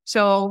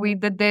 So we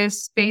did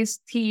this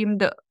space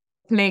themed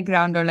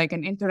playground or like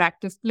an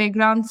interactive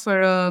playground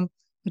for a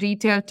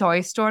retail toy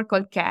store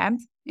called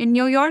Camp in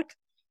New York.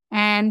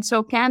 And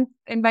so Camp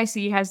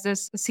NYC has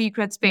this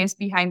secret space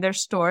behind their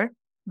store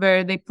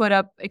where they put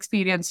up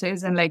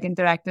experiences and like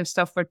interactive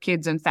stuff for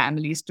kids and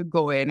families to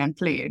go in and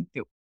play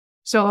into.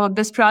 So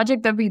this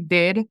project that we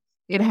did,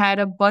 it had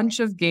a bunch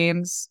of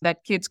games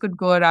that kids could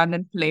go around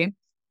and play.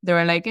 There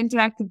were like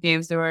interactive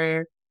games. There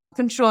were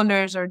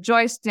controllers or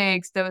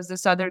joysticks. There was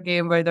this other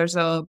game where there's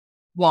a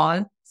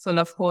wall full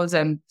of holes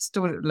and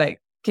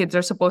like kids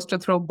are supposed to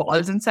throw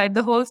balls inside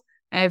the holes.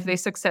 And if they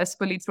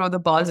successfully throw the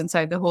balls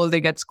inside the hole,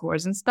 they get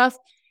scores and stuff.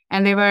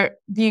 And they were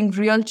being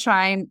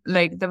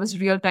like there was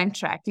real time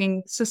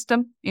tracking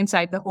system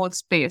inside the whole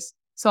space.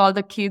 So all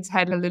the kids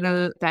had a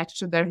little attached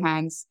to their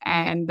hands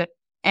and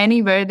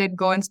anywhere they'd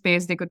go in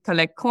space, they could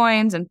collect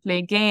coins and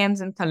play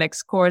games and collect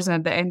scores. And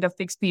at the end of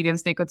the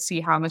experience, they could see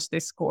how much they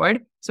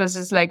scored. So it's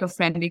just like a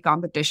friendly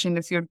competition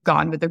if you're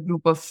gone with a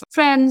group of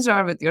friends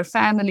or with your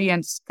family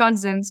and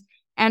cousins.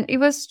 And it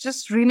was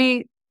just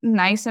really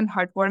nice and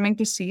heartwarming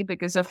to see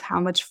because of how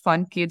much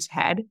fun kids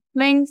had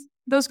playing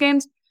those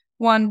games.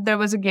 One, there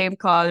was a game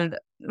called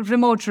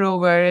Remote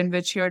Rover in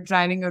which you're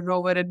driving a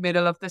rover in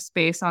middle of the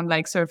space on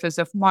like surface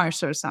of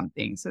Mars or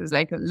something. So it's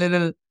like a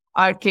little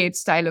arcade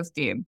style of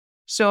game.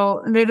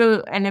 So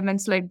little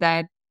elements like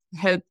that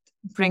helped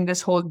bring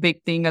this whole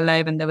big thing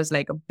alive. And there was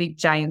like a big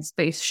giant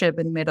spaceship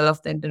in the middle of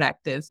the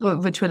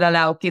interactive, which would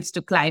allow kids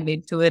to climb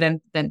into it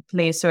and then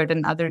play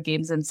certain other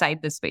games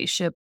inside the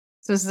spaceship.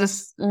 So it's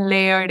this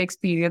layered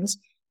experience.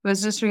 It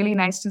was just really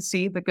nice to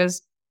see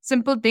because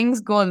simple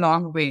things go a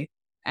long way.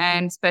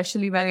 And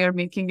especially when you're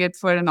making it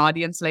for an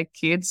audience like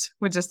kids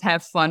who just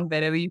have fun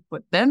wherever you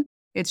put them.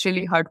 it's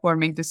really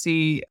heartwarming to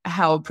see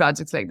how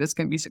projects like this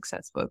can be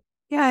successful.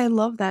 Yeah, I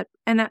love that.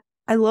 And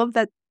I love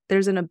that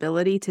there's an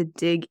ability to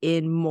dig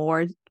in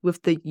more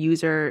with the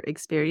user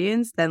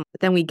experience than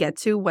we get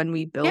to when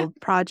we Yeah. build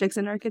projects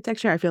in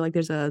architecture. I feel like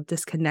there's a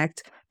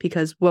disconnect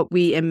because what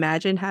we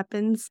imagine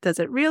happens, does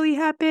it really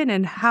happen?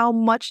 And how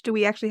much do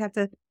we actually have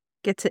to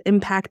get to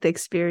impact the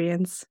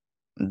experience?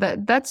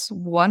 That's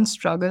one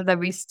struggle that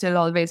we still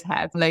always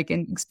have, like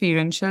in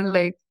experiential,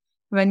 like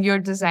when you're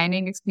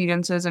designing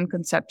experiences and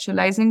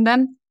conceptualizing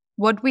them,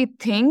 what we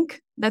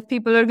think that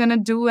people are going to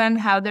do and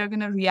how they're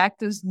going to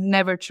react is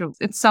never true.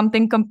 It's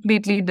something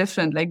completely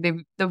different. Like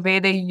the way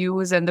they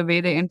use and the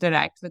way they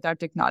interact with our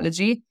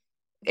technology,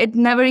 it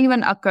never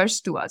even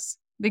occurs to us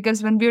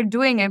because when we're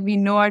doing it, we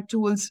know our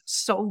tools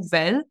so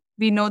well,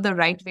 we know the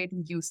right way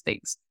to use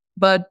things.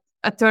 But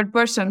a third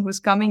person who's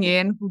coming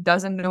in who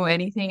doesn't know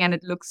anything and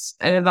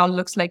it all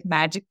looks like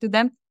magic to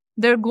them,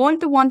 they're going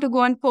to want to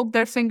go and poke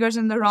their fingers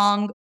in the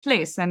wrong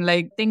place and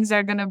like things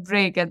are going to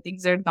break and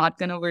things are not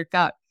going to work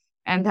out.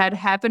 And that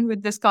happened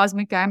with this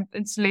cosmic amp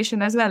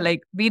installation as well.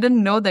 Like we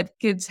didn't know that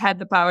kids had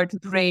the power to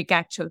break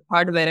actual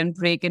hardware and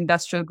break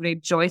industrial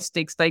grade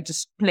joysticks by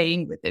just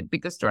playing with it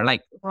because they're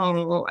like,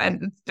 oh,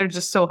 and they're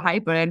just so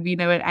hyper and we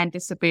never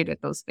anticipated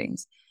those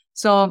things.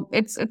 So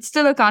it's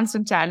still a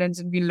constant challenge,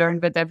 and we learn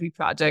with every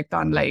project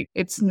on like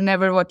it's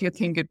never what you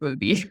think it will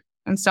be,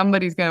 and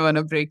somebody's gonna want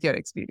to break your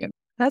experience.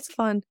 That's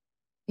fun.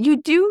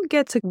 You do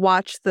get to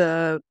watch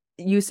the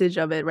usage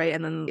of it, right?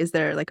 And then is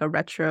there like a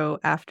retro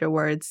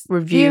afterwards Yeah,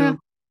 review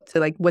to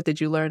like what did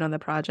you learn on the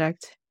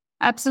project?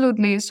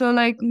 absolutely. So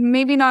like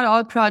maybe not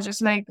all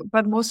projects, like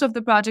but most of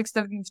the projects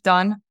that we've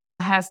done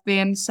have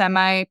been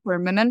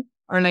semi-permanent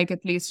or like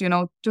at least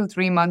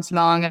 2-3 months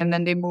long, and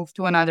then they move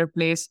to another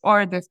place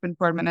or they've been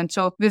permanent.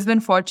 So we've been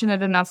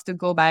fortunate enough to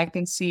go back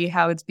and see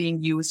how it's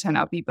being used and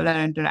how people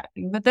are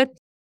interacting with it.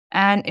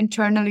 And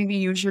internally, we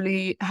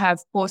usually have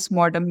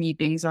post-mortem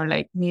meetings or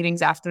like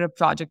meetings after a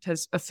project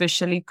has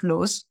officially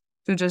closed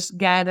to just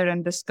gather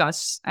and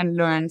discuss and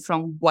learn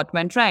from what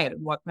went right,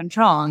 what went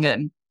wrong,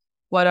 and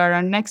what are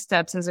our next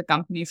steps as a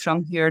company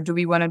from here. Do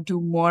we want to do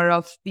more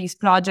of these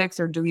projects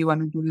or do we want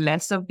to do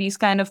less of these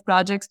kind of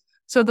projects?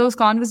 So those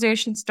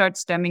conversations start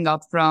stemming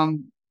up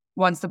from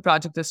once the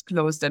project is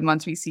closed and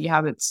once we see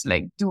how it's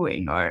like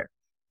doing, or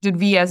did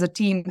we as a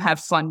team have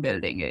fun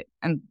building it?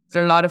 And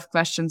there are a lot of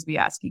questions we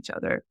ask each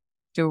other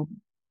to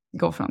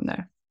go from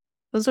there.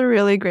 Those are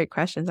really great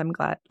questions. I'm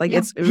glad. Like Yeah.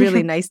 it's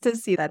really nice to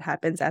see that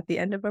happens at the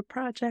end of a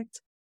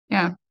project.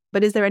 Yeah.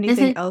 But is there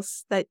anything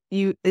else that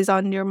you is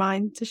on your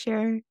mind to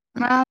share?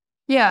 Uh,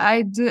 yeah,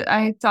 I do.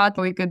 I thought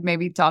we could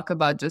maybe talk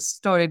about just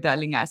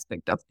storytelling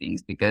aspect of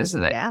things because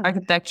like Yeah.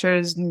 architecture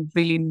is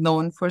really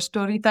known for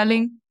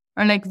storytelling,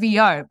 or like we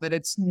are, but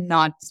it's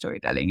not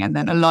storytelling. And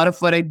then a lot of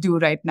what I do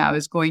right now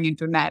is going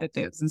into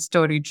narratives and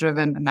story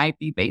driven and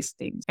IP based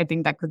things. I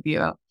think that could be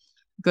a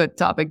good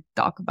topic to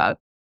talk about.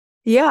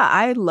 Yeah,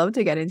 I'd love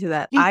to get into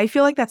that. Yeah. I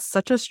feel like that's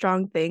such a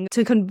strong thing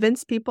to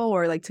convince people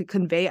or like to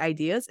convey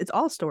ideas. It's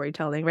all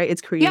storytelling, right?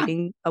 It's Yeah.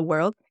 creating a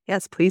world.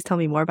 Yes, please tell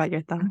me more about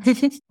your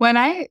thoughts. When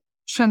I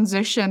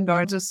transitioned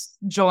or just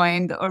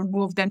joined or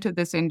moved into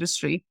this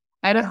industry,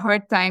 I had a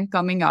hard time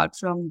coming out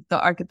from the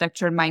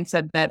architecture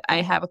mindset that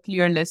I have a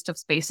clear list of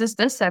spaces.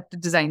 This, I have to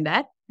design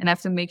that, and I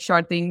have to make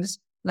sure things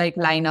like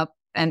line up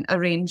and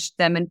arrange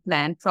them and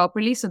plan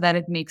properly so that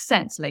it makes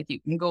sense. Like you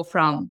can go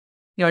from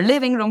your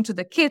living room to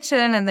the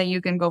kitchen, and then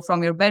you can go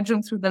from your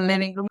bedroom through the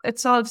living room.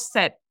 It's all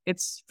set.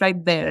 It's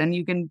right there, and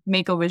you can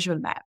make a visual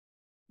map.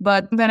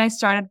 But when I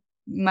started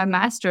my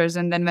master's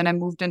and then when I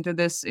moved into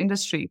this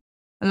industry,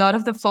 a lot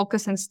of the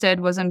focus instead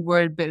was on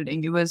world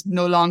building. It was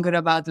no longer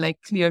about like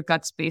clear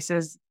cut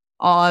spaces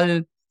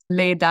all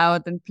laid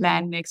out and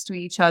planned next to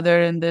each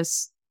other in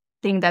this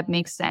thing that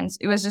makes sense.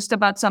 It was just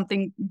about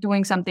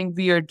doing something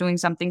weird, doing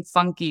something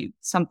funky,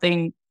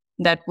 something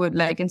that would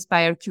like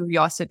inspire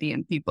curiosity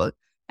in people.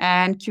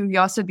 And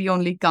curiosity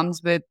only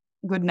comes with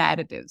good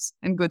narratives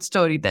and good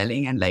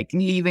storytelling and like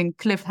leaving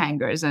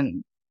cliffhangers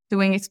and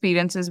doing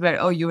experiences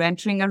where, oh, you're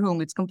entering a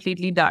room, it's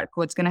completely dark.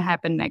 What's going to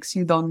happen next?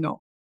 You don't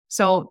know.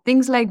 So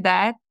things like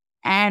that.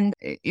 And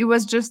it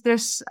was just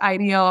this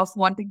idea of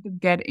wanting to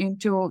get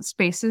into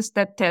spaces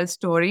that tell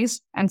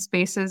stories and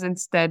spaces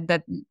instead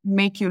that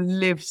make you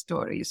live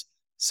stories.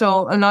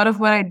 So a lot of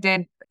what I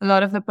did, a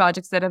lot of the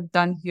projects that I've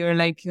done here,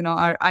 like,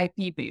 are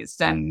IP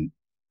based, and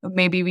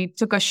maybe we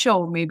took a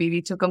show, maybe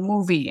we took a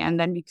movie and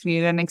then we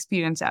created an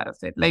experience out of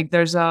it. Like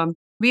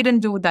we didn't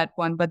do that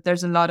one, but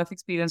there's a lot of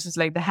experiences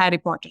like the Harry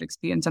Potter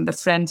experience and the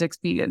Friends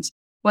experience.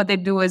 What they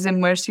do is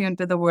immerse you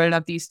into the world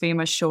of these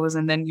famous shows,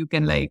 and then you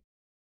can like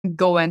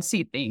go and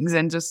see things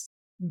and just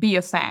be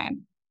a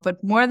fan.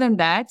 But more than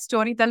that,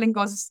 storytelling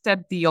goes a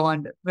step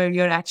beyond where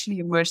you're actually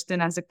immersed in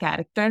as a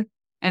character,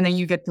 and then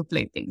you get to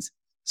play things.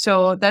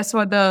 So that's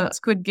what the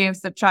Squid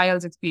Games, the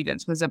trials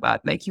experience was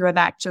about. Like you're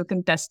the actual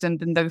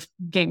contestant in the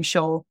game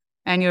show,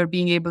 and you're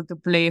being able to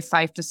play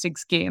 5 to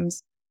 6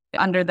 games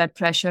under that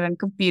pressure and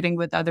competing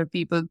with other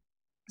people.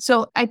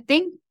 So I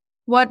think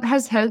what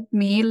has helped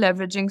me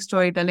leveraging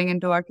storytelling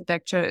into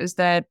architecture is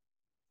that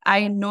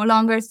I no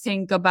longer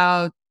think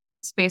about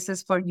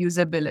spaces for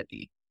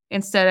usability.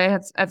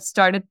 Instead, I've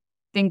started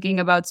thinking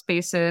about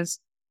spaces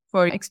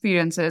for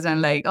experiences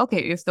and like, okay,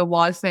 if the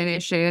wall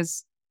finish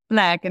is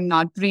black and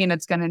not green,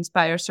 it's going to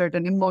inspire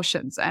certain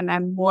emotions. And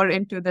I'm more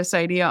into this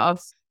idea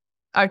of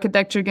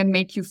architecture can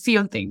make you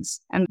feel things.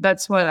 And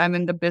that's what I'm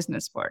in the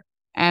business for.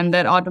 And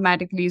that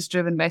automatically is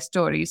driven by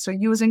stories. So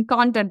using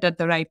content at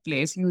the right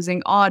place,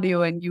 using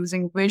audio and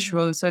using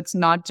visuals. So it's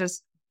not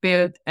just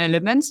built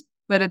elements,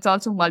 but it's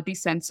also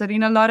multi-sensory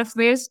in a lot of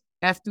ways.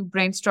 I have to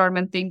brainstorm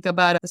and think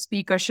about the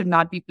speaker should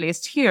not be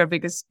placed here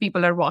because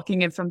people are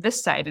walking in from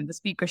this side and the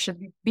speaker should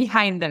be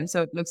behind them.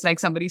 So it looks like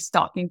somebody's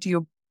talking to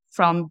you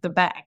from the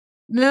back.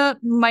 The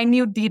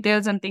minute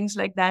details and things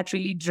like that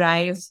really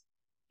drive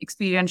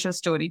experiential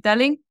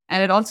storytelling.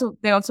 And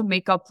they also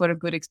make up for a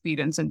good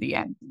experience in the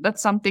end.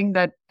 That's something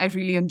that I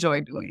really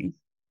enjoy doing.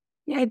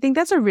 Yeah, I think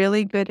that's a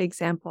really good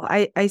example.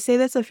 I say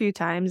this a few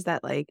times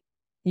that like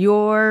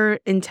your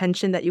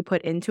intention that you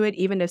put into it,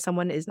 even if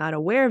someone is not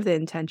aware of the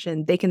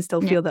intention, they can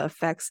still Yeah. feel the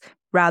effects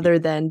rather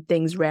than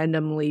things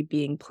randomly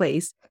being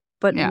placed.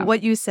 But Yeah.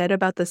 what you said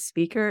about the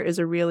speaker is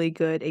a really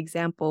good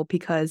example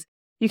because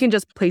you can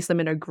just place them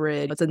in a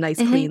grid. It's a nice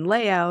clean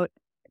layout,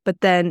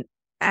 but then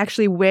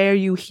actually where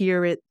you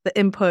hear it, the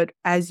input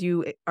as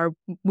you are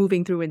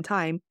moving through in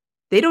time,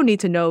 they don't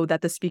need to know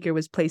that the speaker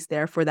was placed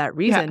there for that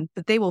reason,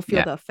 but they will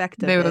feel the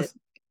effect of it.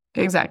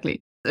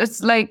 Exactly.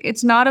 It's like,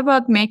 it's not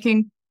about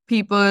making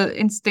people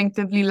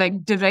instinctively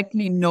like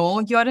directly know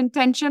your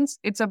intentions.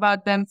 It's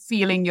about them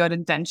feeling your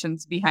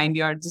intentions behind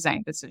your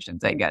design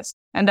decisions, I guess.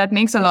 And that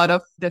makes a lot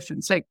of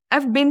difference. Like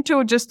I've been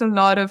to just a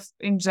lot of,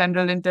 in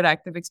general,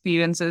 interactive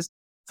experiences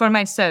for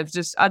myself,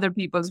 just other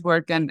people's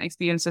work and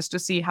experiences to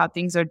see how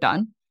things are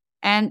done.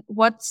 And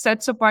what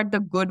sets apart the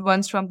good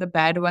ones from the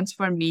bad ones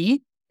for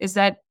me is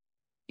that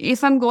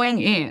if I'm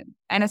going in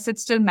and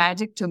it's still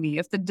magic to me,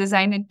 if the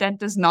design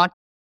intent is not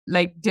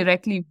like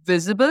directly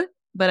visible,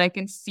 but I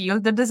can feel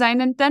the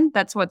design intent,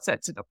 that's what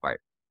sets it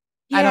apart.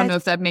 I don't know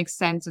if that makes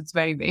sense. It's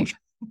very vague.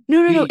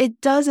 No,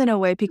 it does in a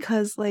way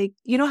because like,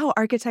 you know how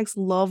architects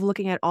love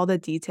looking at all the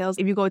details?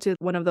 If you go to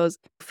one of those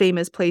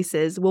famous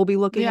places, we'll be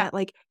looking at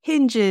like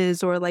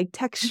hinges or like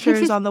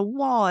textures on the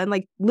wall and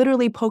like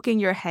literally poking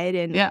your head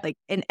in like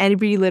in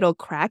every little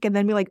crack and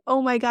then be like,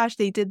 oh my gosh,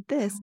 they did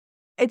this.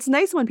 It's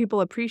nice when people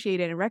appreciate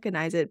it and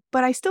recognize it,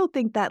 but I still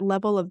think that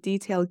level of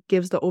detail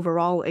gives the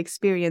overall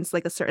experience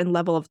like a certain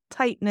level of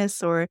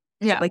tightness or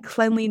like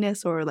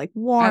cleanliness or like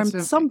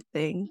warmth,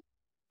 something.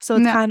 So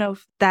it's kind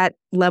of that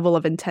level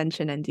of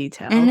intention and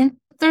detail.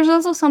 There's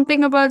also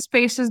something about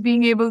spaces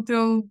being able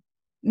to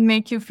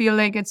make you feel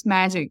like it's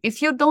magic.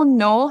 If you don't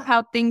know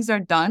how things are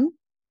done,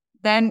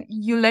 then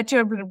you let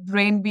your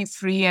brain be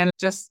free and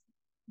just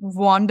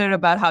wander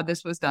about how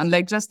this was done.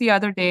 Like just the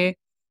other day,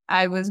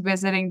 I was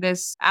visiting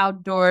this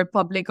outdoor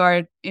public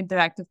art,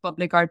 interactive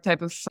public art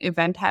type of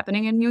event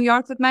happening in New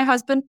York with my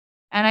husband.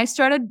 And I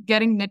started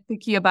getting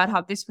nitpicky about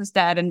how this was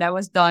that and that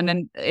was done.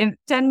 And in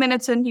 10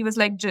 minutes in, he was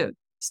like, Jill,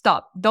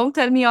 stop. Don't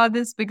tell me all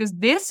this because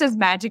this is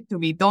magic to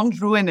me. Don't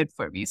ruin it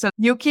for me. So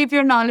you keep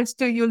your knowledge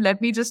to you. Let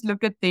me just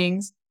look at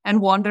things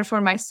and wonder for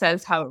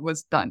myself how it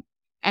was done.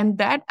 And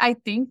that, I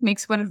think,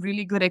 makes for a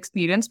really good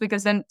experience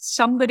because then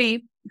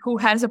somebody who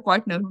has a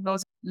partner who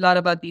knows a lot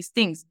about these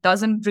things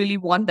doesn't really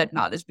want that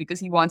knowledge because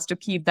he wants to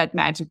keep that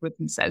magic with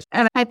himself.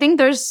 And I think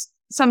there's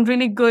some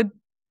really good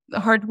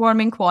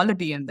heartwarming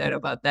quality in there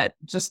about that,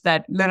 just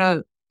that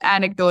little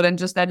anecdote and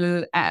just that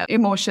little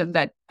emotion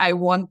that I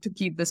want to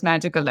keep this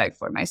magic alive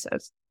for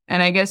myself.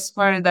 And I guess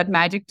for that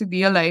magic to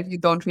be alive, you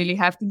don't really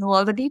have to know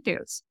all the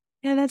details.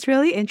 Yeah, that's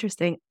really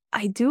interesting.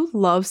 I do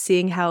love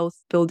seeing how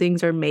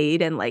buildings are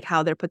made and like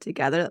how they're put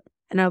together.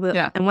 And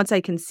and once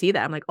I can see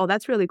that, I'm like, oh,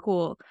 that's really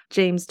cool.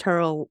 James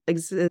Turrell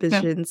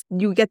exhibitions,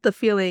 you get the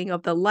feeling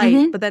of the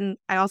light, but then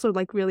I also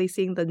like really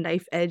seeing the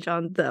knife edge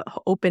on the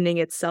opening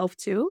itself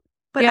too.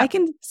 But I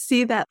can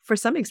see that for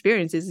some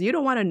experiences, you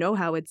don't want to know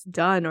how it's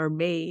done or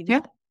made.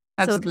 Yeah,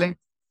 absolutely.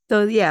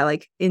 So yeah,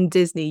 like in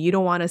Disney, you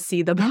don't want to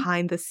see the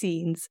behind the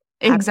scenes.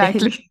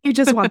 Exactly. You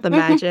just want the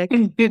magic.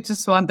 You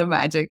just want the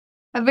magic.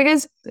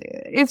 Because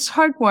it's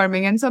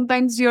heartwarming. And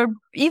sometimes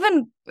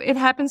it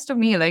happens to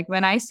me. Like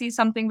when I see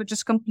something which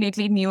is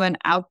completely new and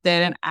out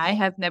there and I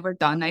have never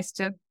done, I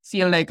still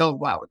feel like, oh,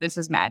 wow, this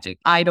is magic.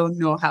 I don't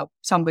know how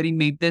somebody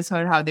made this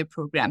or how they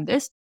programmed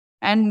this.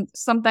 And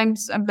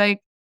sometimes I'm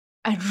like,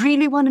 I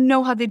really want to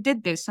know how they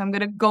did this. I'm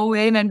going to go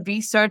in and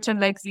research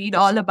and like read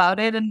all about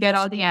it and get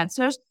all the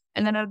answers.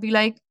 And then I'll be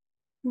like,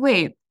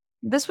 wait,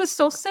 this was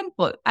so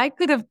simple. I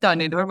could have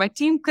done it or my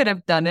team could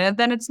have done it. And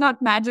then it's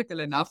not magical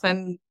enough.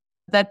 And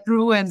that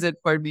ruins it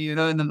for me, in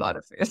a lot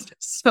of ways.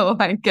 So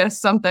I guess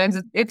sometimes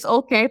it's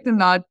okay to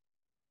not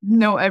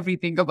know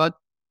everything about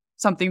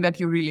something that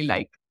you really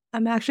like.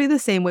 I'm actually the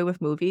same way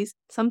with movies.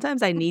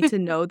 Sometimes I need to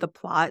know the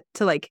plot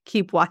to like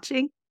keep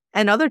watching.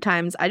 And other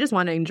times I just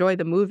want to enjoy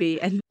the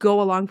movie and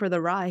go along for the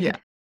ride. Yeah.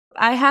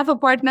 I have a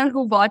partner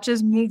who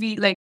watches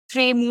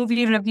 3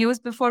 movie reviews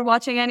before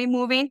watching any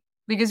movie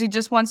because he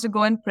just wants to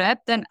go and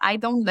prep, then I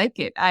don't like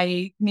it.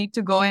 I need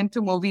to go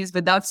into movies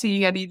without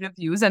seeing any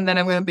reviews, and then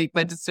I'm going to make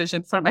my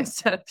decision for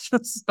myself.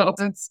 So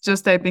it's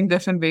just, I think,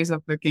 different ways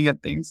of looking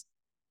at things.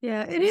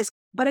 Yeah, it is.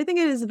 But I think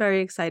it is very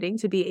exciting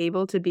to be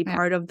able to be Yeah.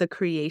 part of the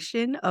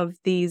creation of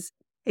these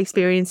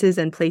experiences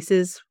and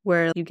places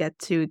where you get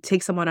to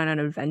take someone on an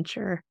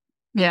adventure.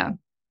 Yeah.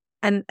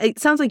 And it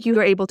sounds like you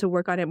were able to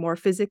work on it more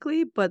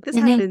physically, but this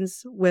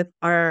happens with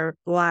our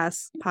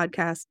last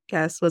podcast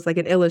guest was like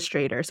an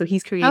illustrator. So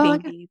he's creating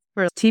Okay. these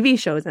for TV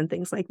shows and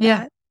things like Yeah.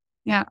 that.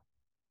 Yeah.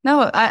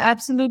 No,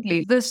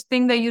 absolutely. This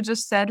thing that you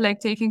just said, like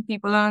taking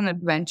people on an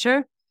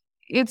adventure,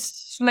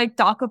 it's like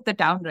talk of the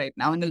town right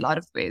now in a lot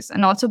of ways.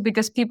 And also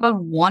because people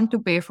want to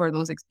pay for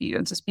those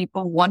experiences.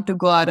 People want to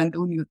go out and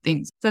do new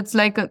things. So it's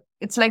like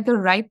the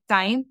right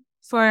time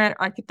for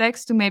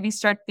architects to maybe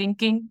start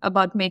thinking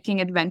about making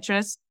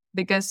adventures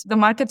because the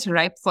market's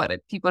ripe for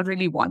it. People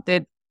really want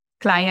it.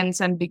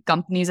 Clients and big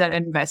companies are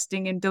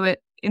investing into it,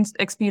 in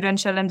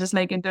experiential and just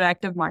like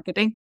interactive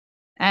marketing.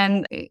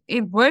 And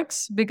it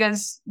works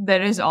because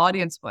there is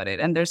audience for it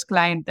and there's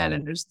clientele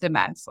and there's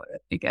demand for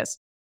it because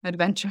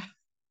adventure.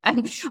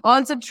 And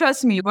also,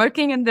 trust me,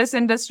 working in this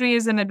industry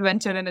is an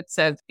adventure in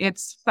itself.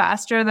 It's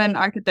faster than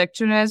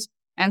architecture is.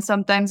 And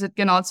sometimes it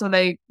can also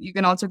you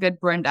can also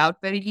get burned out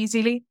very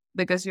easily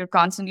because you're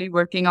constantly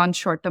working on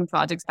short-term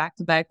projects back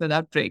to back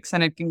without breaks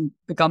and it can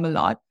become a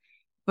lot.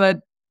 But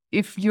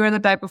if you're the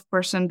type of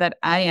person that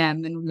I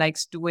am and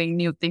likes doing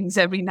new things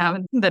every now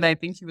and then, I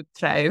think you would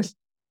thrive.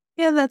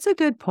 Yeah, that's a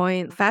good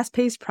point.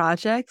 Fast-paced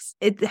projects,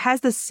 it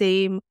has the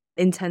same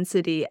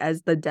intensity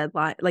as the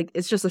deadline. Like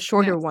it's just a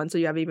shorter Yes. one, so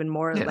you have even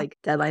more Yeah. like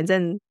deadlines.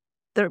 And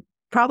there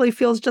probably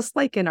feels just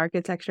like an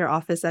architecture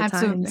office at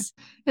Absolutely. times.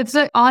 It's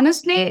like,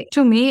 honestly,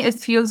 to me, it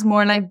feels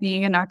more like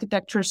being in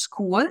architecture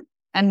school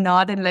and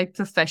not in like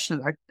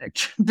professional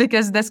architecture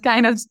because this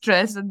kind of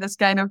stress and this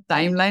kind of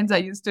timelines I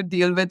used to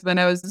deal with when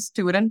I was a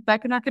student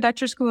back in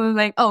architecture school.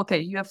 Like, oh, okay,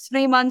 you have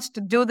 3 months to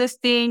do this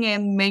thing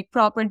and make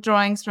proper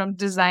drawings from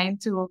design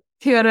to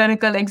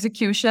theoretical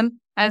execution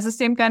as the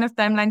same kind of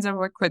timelines I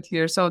work with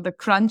here. So the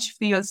crunch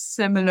feels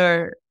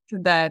similar to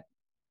that.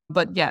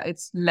 But yeah,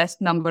 it's less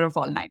number of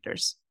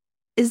all-nighters.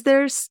 Is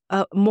there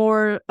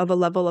more of a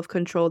level of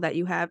control that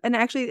you have? And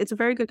actually, it's a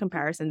very good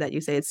comparison that you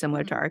say it's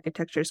similar to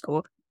architecture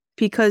school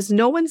because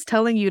no one's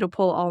telling you to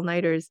pull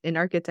all-nighters in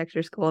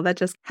architecture school. That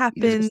just It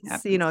happens. just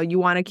happens. You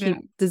want to Yeah.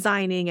 keep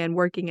designing and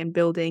working and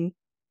building.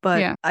 But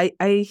Yeah.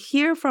 I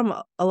hear from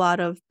a lot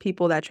of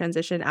people that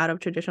transition out of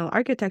traditional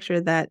architecture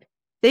that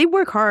they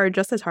work hard,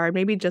 just as hard,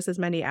 maybe just as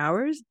many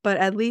hours, but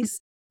at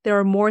least there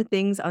are more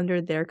things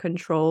under their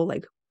control,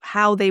 like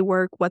how they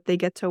work, what they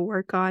get to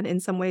work on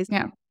in some ways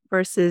Yeah.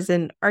 versus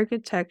in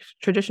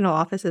traditional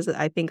offices,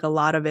 I think a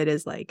lot of it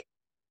is like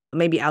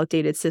maybe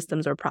outdated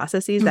systems or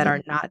processes that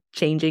are not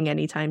changing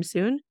anytime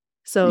soon.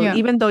 So Yeah.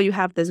 even though you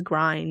have this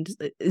grind,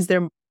 is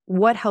there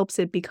what helps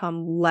it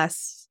become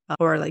less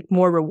or like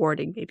more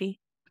rewarding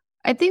maybe?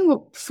 I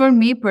think for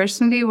me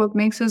personally, what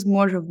makes us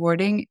more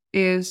rewarding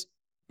is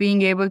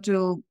being able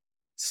to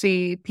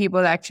see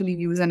people actually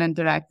use and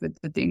interact with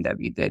the thing that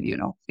we did, you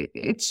know.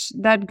 It's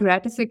that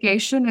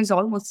gratification is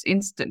almost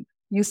instant.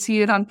 You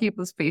see it on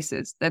people's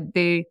faces that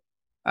they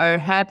are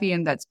happy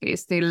in that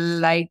space. They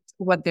like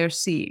what they're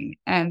seeing.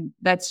 And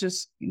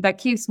that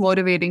keeps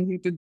motivating you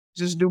to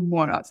just do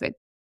more of it.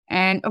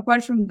 And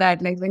apart from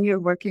that, like when you're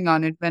working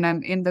on it, when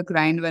I'm in the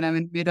grind, when I'm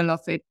in the middle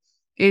of it,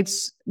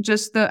 it's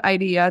just the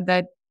idea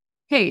that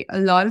hey, a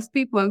lot of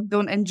people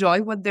don't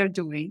enjoy what they're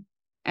doing.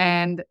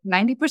 And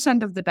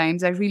 90% of the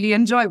times I really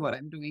enjoy what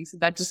I'm doing. So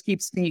that just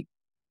keeps me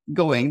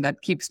going.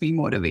 That keeps me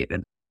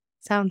motivated.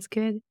 Sounds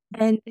good.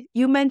 And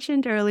you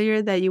mentioned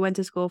earlier that you went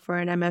to school for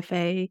an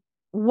MFA.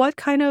 What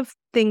kind of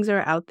things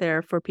are out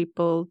there for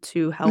people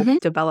to help Mhm.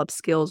 develop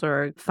skills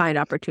or find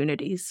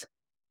opportunities?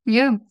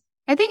 Yeah.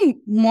 I think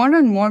more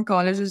and more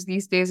colleges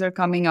these days are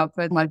coming up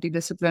with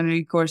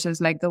multidisciplinary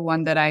courses like the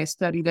one that I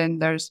studied in.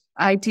 There's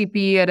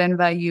ITP at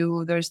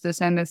NYU, there's this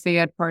MFA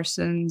at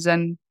Parsons,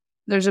 and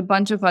there's a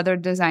bunch of other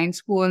design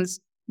schools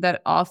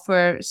that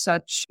offer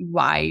such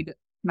wide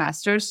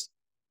masters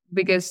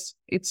because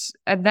it's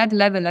at that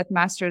level at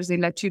masters, they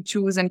let you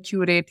choose and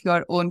curate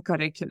your own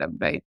curriculum,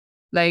 right?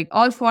 Like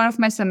all 4 of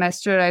my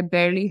semester, I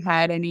barely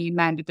had any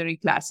mandatory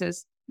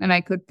classes and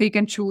I could pick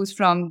and choose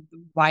from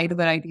the wide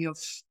variety of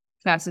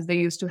classes that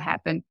used to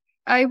happen.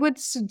 I would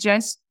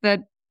suggest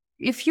that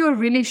if you're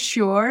really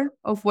sure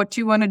of what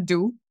you want to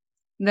do,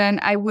 then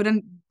I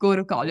wouldn't go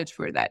to college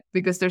for that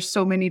because there's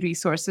so many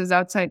resources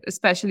outside,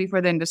 especially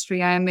for the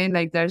industry I am in.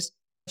 Like there's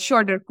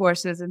shorter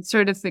courses and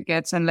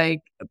certificates and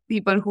like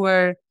people who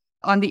are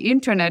on the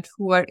internet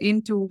who are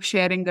into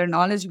sharing their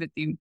knowledge with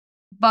you.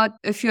 But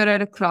if you're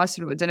at a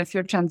crossroads and if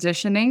you're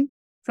transitioning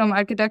from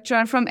architecture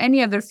or from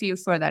any other field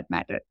for that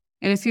matter,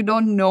 and if you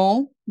don't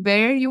know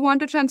where you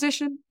want to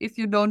transition, if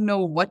you don't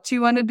know what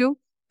you want to do,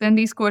 then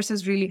these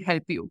courses really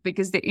help you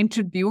because they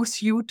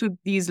introduce you to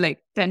these like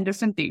 10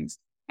 different things.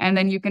 And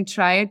then you can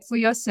try it for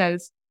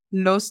yourself,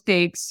 low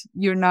stakes.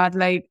 You're not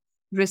like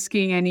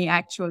risking any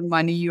actual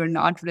money. You're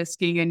not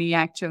risking any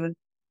actual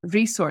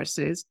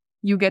resources,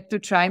 you get to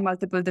try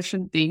multiple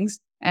different things.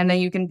 And then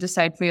you can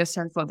decide for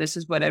yourself, oh, this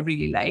is what I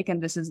really like,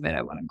 and this is where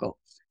I want to go.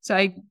 So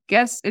I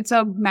guess it's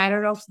a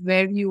matter of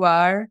where you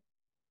are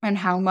and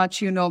how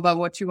much you know about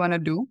what you want to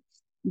do.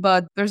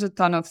 But there's a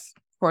ton of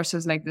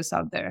courses like this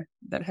out there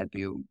that help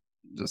you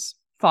just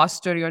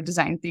foster your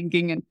design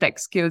thinking and tech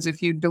skills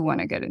if you do want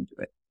to get into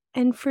it.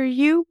 And for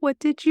you, what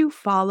did you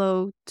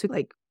follow to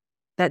like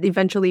that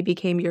eventually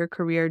became your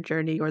career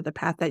journey or the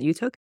path that you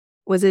took?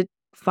 Was it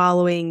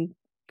following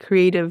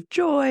creative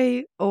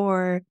joy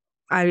or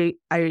I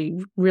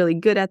really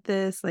good at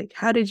this? Like,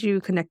 how did you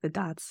connect the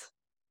dots?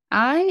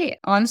 I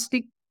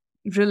honestly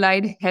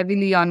relied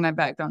heavily on my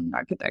background in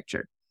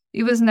architecture.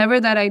 It was never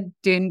that I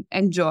didn't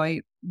enjoy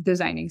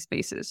designing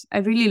spaces. I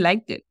really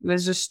liked it. It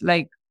was just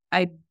like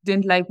I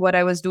didn't like what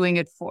I was doing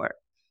it for.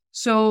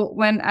 So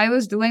when I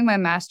was doing my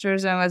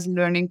master's and I was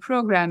learning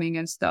programming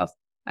and stuff,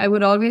 I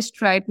would always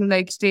try to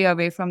like stay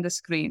away from the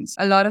screens.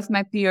 A lot of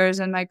my peers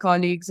and my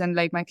colleagues and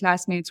like my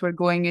classmates were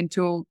going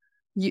into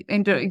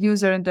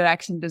user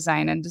interaction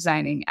design and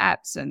designing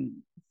apps and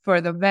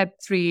for the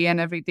Web3 and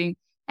everything.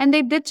 And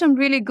they did some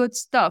really good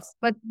stuff,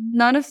 but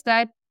none of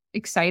that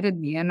excited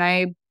me.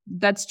 And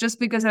that's just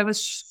because I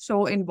was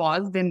so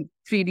involved in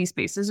 3D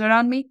spaces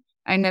around me.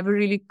 I never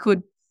really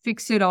could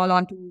fix it all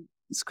onto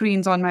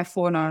screens on my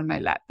phone or on my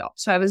laptop.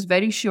 So I was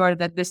very sure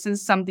that this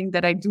is something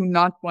that I do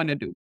not want to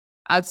do.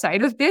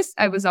 Outside of this,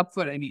 I was up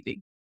for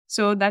anything.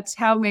 So that's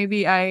how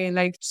maybe I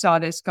like saw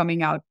this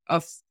coming out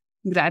of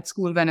grad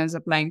school when I was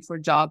applying for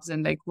jobs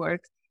and like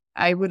work.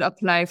 I would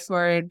apply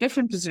for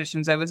different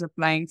positions. I was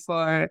applying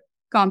for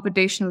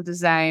computational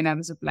design. I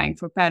was applying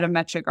for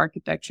parametric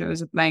architecture. I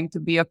was applying to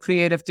be a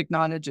creative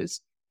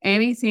technologist.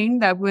 Anything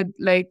that would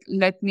like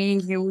let me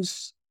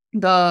use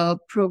the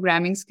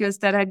programming skills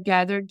that I'd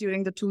gathered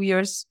during the 2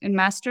 years in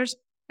masters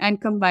and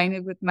combine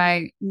it with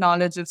my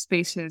knowledge of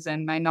spaces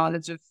and my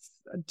knowledge of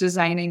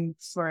designing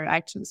for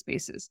actual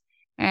spaces.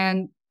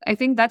 And I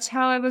think that's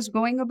how I was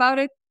going about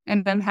it.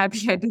 And I'm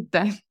happy I did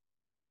that.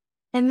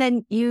 And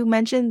then you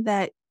mentioned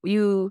that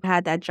you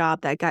had that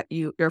job that got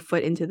you your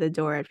foot into the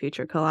door at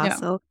Future Yeah.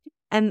 Colossal.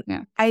 And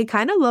Yeah. I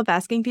kind of love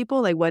asking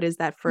people, like, what is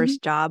that Mm-hmm.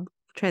 first job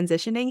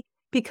transitioning?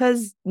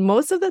 Because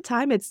most of the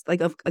time it's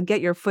like a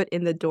get your foot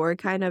in the door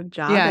kind of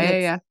job. Yeah. And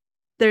Yeah.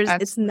 Yeah.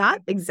 it's not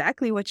Absolutely.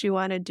 exactly what you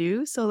want to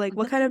do. So like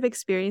what kind of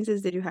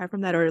experiences did you have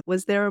from that? Or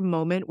was there a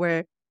moment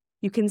where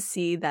you can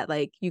see that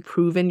like you've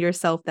proven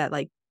yourself that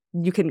like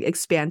you can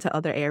expand to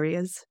other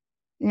areas?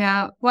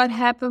 Yeah. What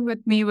happened with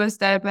me was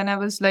that when I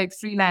was like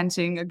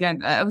freelancing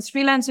again, I was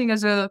freelancing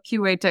as a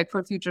QA tech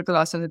for Future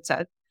Colossal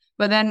itself.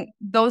 But then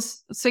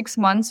those 6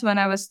 months when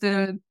I was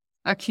still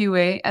a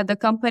QA at the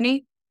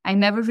company, I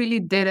never really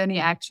did any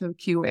actual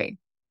QA.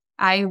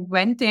 I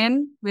went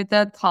in with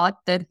a thought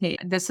that, hey,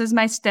 this is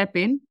my step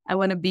in. I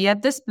want to be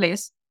at this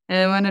place and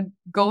I want to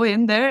go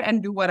in there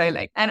and do what I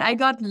like. And I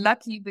got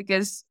lucky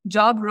because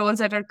job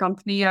roles at our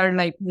company are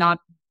like not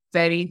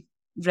very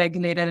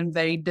regulated and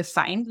very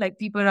defined. Like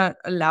people are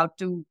allowed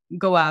to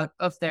go out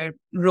of their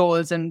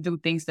roles and do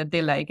things that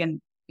they like.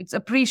 And it's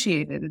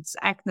appreciated, it's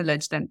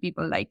acknowledged, and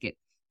people like it.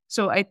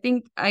 So I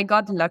think I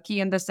got lucky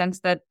in the sense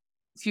that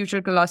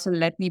Future Colossal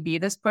let me be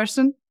this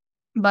person,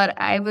 but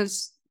I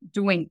was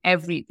doing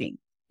everything.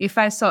 If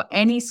I saw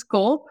any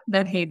scope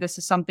that, hey, this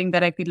is something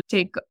that I could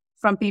take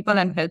from people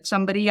and help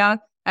somebody out,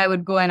 I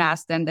would go and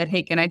ask them that,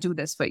 hey, can I do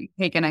this for you?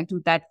 Hey, can I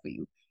do that for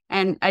you?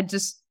 And I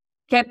just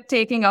kept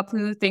taking up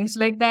little things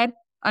like that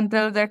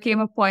until there came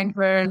a point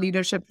where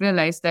leadership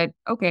realized that,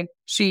 okay,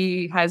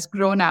 she has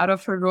grown out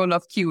of her role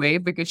of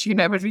QA because she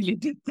never really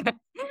did that.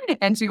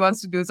 And she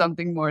wants to do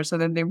something more. So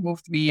then they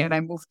moved me and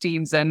I moved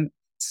teams and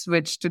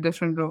switched to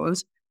different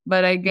roles.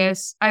 But I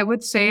guess I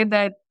would say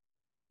that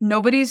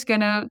nobody's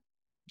going to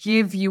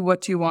give you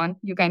what you want.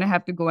 You kind of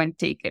have to go and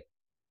take it.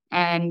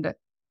 And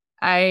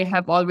I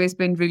have always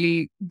been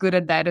really good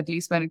at that, at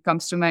least when it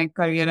comes to my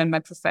career and my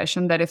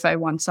profession, that if I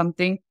want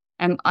something,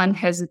 I'm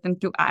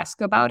unhesitant to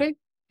ask about it.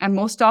 And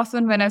most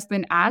often when I've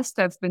been asked,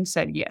 I've been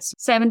said yes.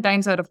 7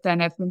 times out of 10,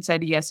 I've been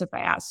said yes if I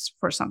ask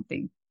for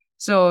something.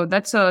 So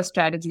that's a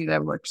strategy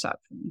that works out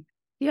for me.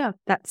 Yeah,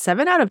 that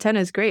 7 out of 10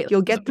 is great.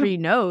 You'll get 3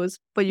 no's,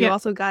 but you Yeah,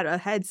 also got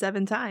ahead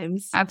 7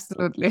 times.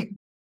 absolutely.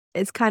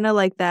 It's kind of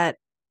like that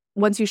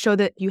once you show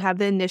that you have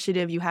the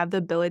initiative, you have the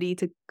ability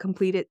to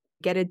complete it,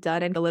 get it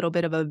done, and a little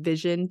bit of a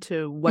vision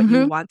to what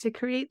you want to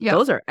create. Yeah.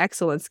 Those are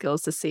excellent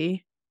skills to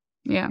see.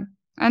 Yeah.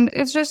 And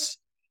it's just,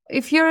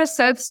 if you're a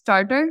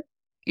self-starter,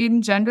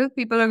 in general,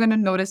 people are going to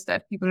notice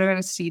that. People are going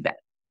to see that.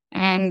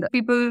 And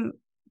people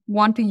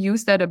want to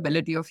use that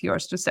ability of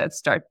yours to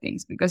self-start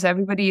things because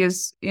everybody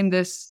is in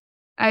this.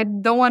 I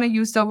don't want to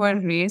use the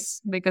word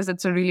race because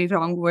it's a really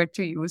wrong word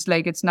to use.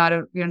 Like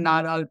you're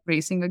not all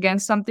racing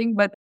against something,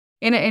 but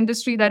in an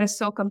industry that is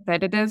so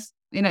competitive,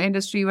 in an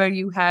industry where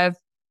you have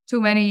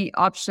too many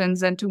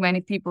options and too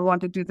many people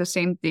want to do the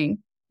same thing,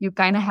 you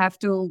kind of have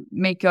to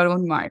make your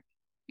own mark.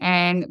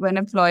 And when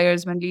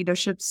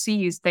leadership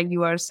sees that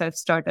you are a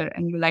self-starter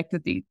and you like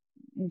to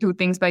do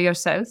things by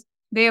yourself,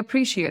 they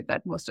appreciate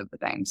that most of the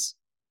times.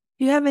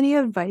 Do you have any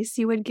advice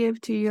you would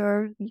give to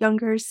your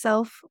younger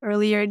self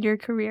earlier in your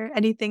career?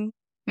 Anything?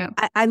 Yeah.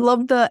 I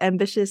love the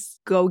ambitious,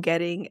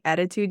 go-getting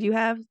attitude you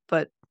have,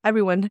 but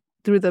everyone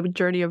through the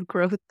journey of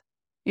growth.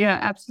 Yeah,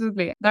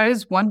 absolutely. There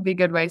is one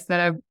big advice that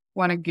I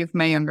want to give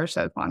my younger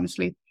self,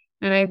 honestly.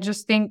 And I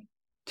just think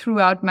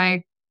throughout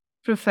my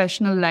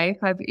professional life,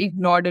 I've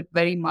ignored it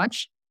very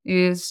much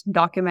is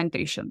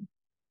documentation.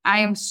 I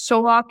am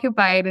so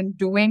occupied in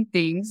doing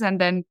things and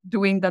then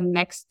doing the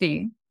next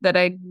thing that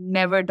I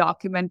never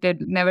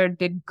documented, never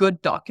did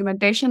good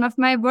documentation of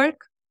my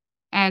work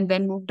and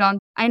then moved on.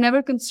 I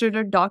never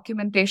considered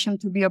documentation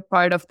to be a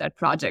part of that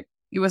project.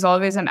 It was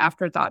always an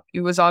afterthought.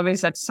 It was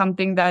always that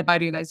something that I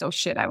realized, oh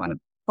shit, I want to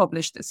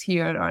publish this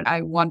here, or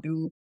I want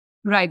to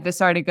write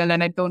this article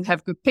and I don't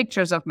have good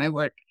pictures of my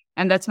work.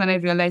 And that's when I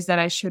realized that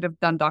I should have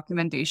done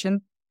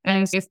documentation.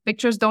 And if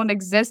pictures don't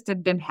exist,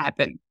 it didn't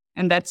happen.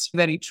 And that's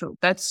very true.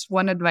 That's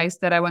one advice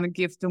that I want to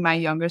give to my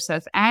younger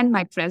self and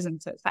my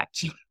present self,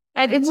 actually.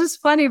 And it's just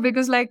funny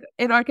because, like,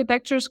 in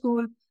architecture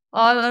school,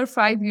 all our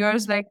 5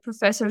 years, like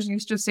professors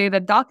used to say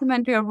that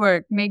document your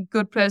work, make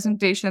good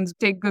presentations,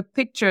 take good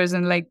pictures.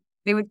 And like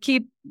they would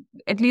keep,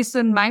 at least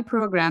in my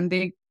program,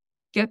 they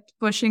kept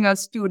pushing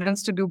us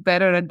students to do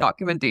better at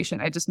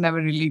documentation. I just never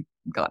really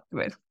got to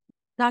it.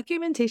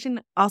 Documentation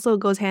also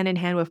goes hand in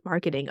hand with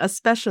marketing,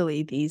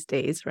 especially these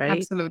days, right?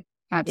 Absolutely. Yeah.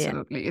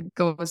 Absolutely. It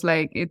goes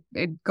like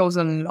it goes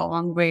a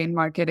long way in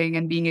marketing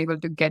and being able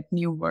to get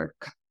new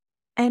work.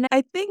 And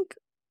I think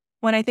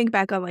when I think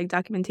back on like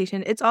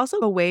documentation, it's also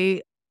a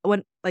way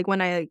when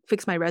I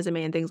fix my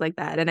resume and things like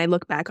that, and I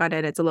look back on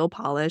it, it's a little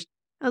polished.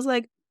 I was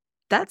like,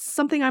 that's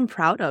something I'm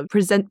proud of.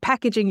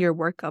 Packaging your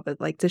work up,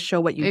 like to show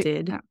what you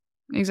did. Yeah,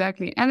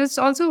 exactly. And it's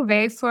also a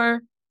way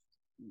for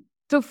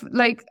so,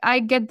 like, I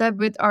get that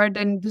with art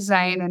and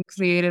design and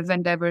creative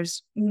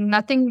endeavors,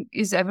 nothing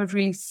is ever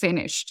really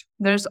finished.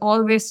 There's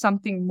always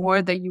something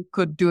more that you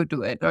could do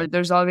to it, or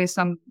there's always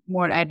some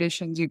more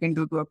additions you can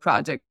do to a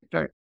project,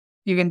 or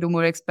you can do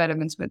more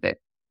experiments with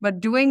it. But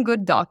doing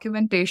good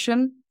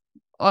documentation,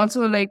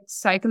 also, like,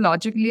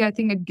 psychologically, I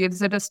think it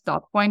gives it a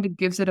stop point, it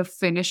gives it a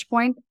finish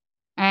point,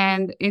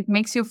 and it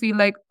makes you feel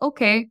like,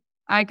 okay,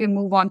 I can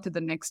move on to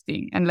the next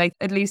thing. And, like,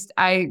 at least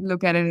I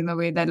look at it in a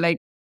way that, like,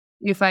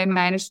 if I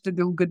manage to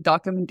do good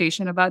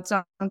documentation about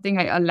something,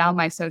 I allow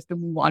myself to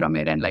move on from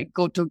it and like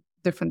go to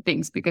different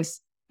things because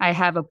I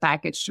have a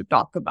package to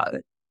talk about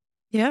it.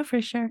 Yeah,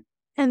 for sure.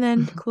 And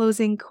then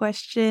closing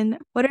question,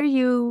 what are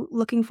you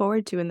looking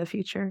forward to in the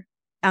future?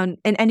 In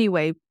any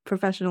way,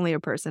 professionally or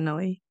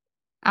personally?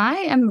 I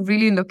am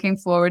really looking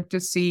forward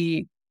to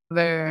see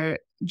where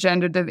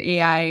generative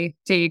AI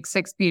takes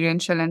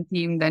experiential and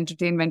themed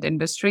entertainment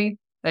industry.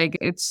 Like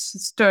it's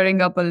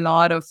stirring up a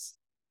lot of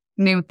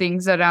new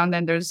things around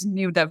and there's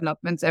new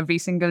developments every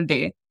single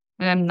day.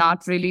 And I'm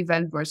not really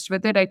well versed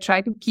with it. I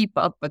try to keep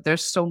up, but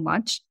there's so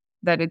much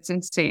that it's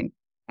insane.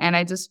 And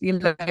I just feel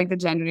like the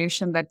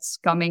generation that's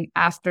coming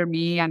after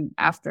me and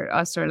after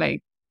us are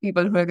like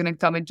people who are going to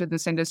come into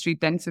this industry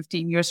 10,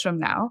 15 years from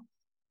now.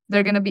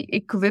 They're going to be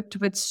equipped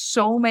with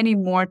so many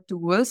more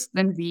tools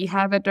than we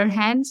have at our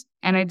hands.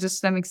 And I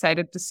just am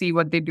excited to see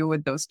what they do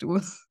with those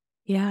tools.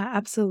 Yeah,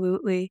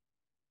 absolutely.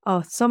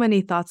 Oh, so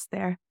many thoughts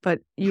there, but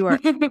you are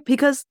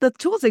because the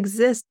tools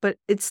exist, but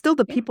it's still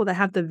the people that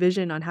have the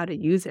vision on how to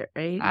use it,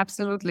 right?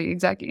 Absolutely,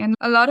 exactly. And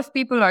a lot of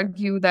people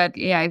argue that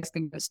AI is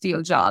going to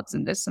steal jobs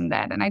and this and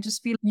that. And I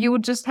just feel you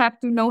would just have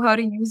to know how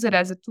to use it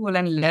as a tool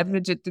and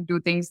leverage it to do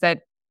things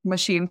that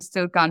machines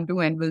still can't do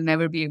and will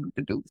never be able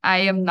to do. I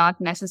am not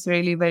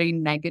necessarily very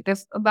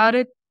negative about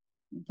it,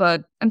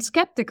 but I'm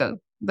skeptical.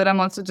 But I'm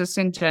also just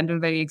in general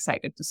very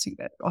excited to see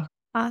that.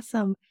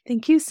 Awesome.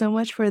 Thank you so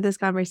much for this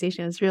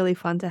conversation. It's really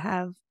fun to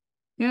have.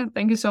 Yeah,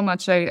 thank you so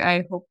much.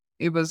 I hope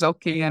it was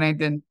okay and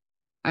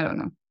I don't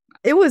know.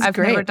 It was I've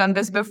never great. done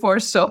this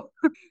before, so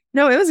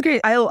No, it was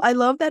great. I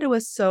love that it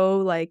was so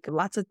like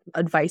lots of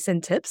advice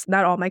and tips.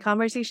 Not all my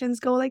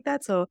conversations go like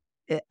that, so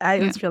it yeah,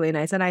 was really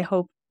nice, and I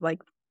hope like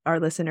our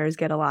listeners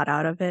get a lot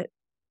out of it.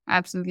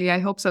 absolutely. I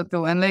hope so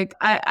too. And like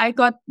I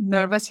got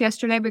nervous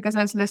yesterday because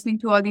I was listening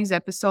to all these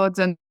episodes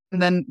and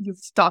then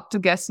you've talked to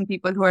guests and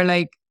people who are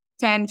like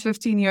 10,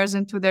 15 years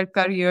into their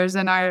careers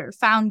and are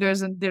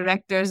founders and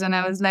directors. And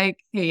I was like,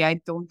 hey, I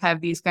don't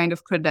have these kind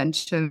of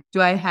credentials.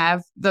 Do I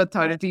have the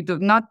authority to,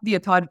 not the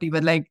authority,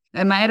 but like,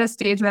 am I at a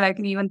stage where I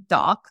can even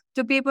talk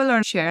to people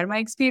or share my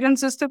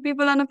experiences to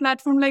people on a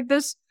platform like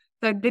this?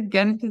 So I did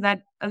get into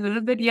that a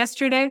little bit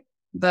yesterday,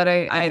 but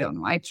I don't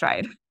know. I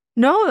tried.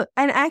 No,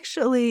 and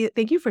actually,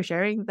 thank you for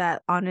sharing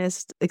that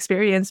honest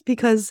experience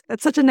because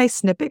that's such a nice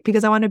snippet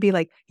because I want to be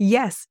like,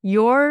 yes,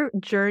 your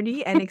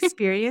journey and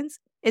experience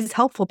is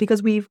helpful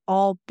because we've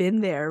all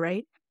been there,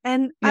 right?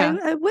 And Yeah.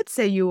 I would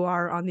say you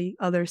are on the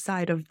other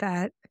side of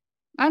that.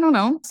 I don't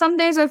know. Some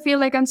days I feel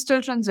like I'm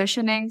still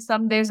transitioning.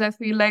 Some days I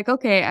feel like,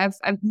 okay,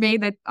 I've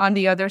made it on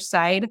the other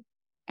side.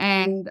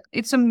 And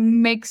it's a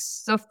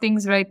mix of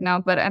things right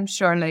now, but I'm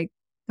sure like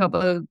a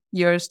couple of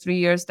years, 3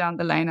 years down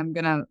the line, I'm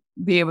gonna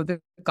be able to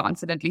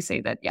confidently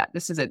say that, yeah,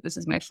 this is it. This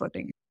is my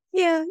footing.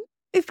 Yeah.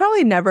 it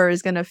probably never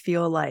is going to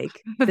feel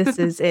like this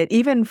is it.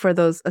 Even for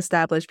those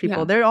established people,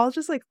 Yeah. they're all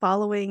just like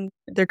following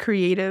their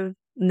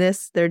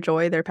creativeness, their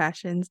joy, their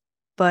passions.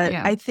 But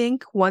Yeah. I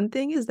think one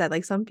thing is that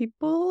like some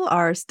people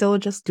are still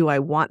just, do I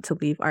want to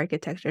leave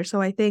architecture?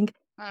 So I think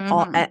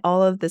Mhm.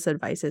 all of this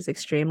advice is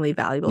extremely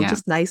valuable. Yeah.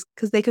 Just nice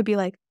because they could be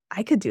like,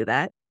 I could do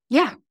that.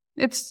 Yeah.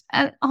 It's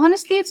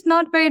honestly, it's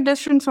not very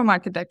different from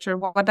architecture.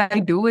 What I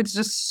do, it's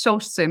just so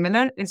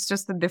similar. It's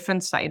just a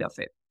different side of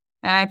it.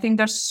 And I think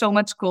there's so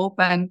much scope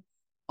and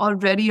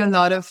already a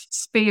lot of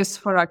space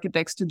for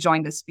architects to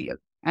join this field.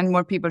 And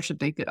more people should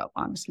take it up,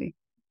 honestly.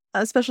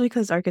 Especially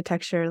because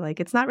architecture, like,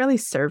 it's not really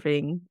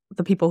serving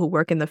the people who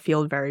work in the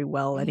field very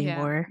well Yeah,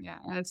 anymore. yeah,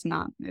 it's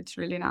not. It's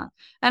really not.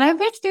 And I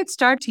wish they'd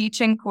start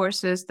teaching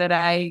courses that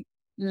I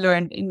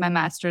learned in my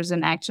master's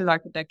in actual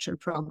architecture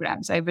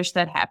programs. I wish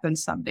that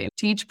happens someday.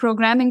 Teach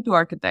programming to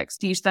architects,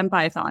 teach them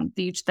Python,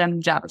 teach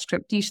them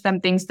JavaScript, teach them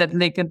things that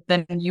they could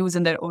then use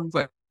in their own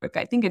work.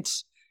 I think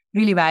it's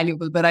really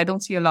valuable, but I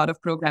don't see a lot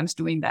of programs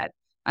doing that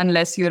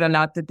unless you're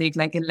allowed to take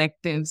like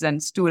electives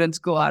and students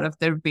go out of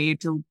their way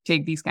to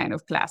take these kind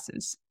of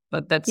classes.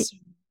 But Y- that's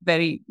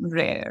very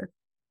rare.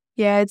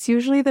 Yeah, it's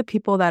usually the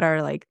people that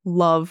are like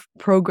love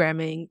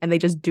programming and they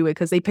just do it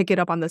because they pick it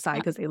up on the side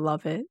because they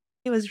love it.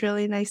 It was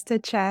really nice to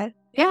chat.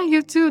 Yeah,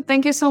 you too.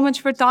 Thank you so much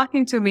for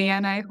talking to me.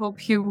 And I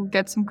hope you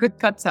get some good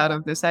cuts out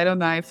of this. I don't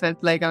know. I felt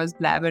like I was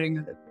blabbering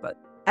a bit, but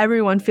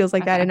Everyone feels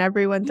like that and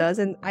everyone does.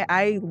 And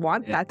I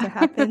want yeah. that to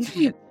happen.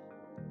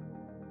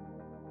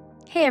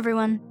 Hey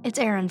everyone, it's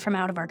Aaron from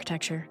Out of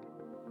Architecture.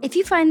 If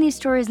you find these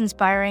stories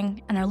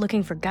inspiring and are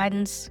looking for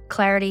guidance,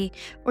 clarity,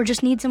 or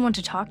just need someone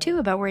to talk to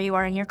about where you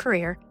are in your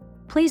career,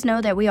 please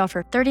know that we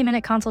offer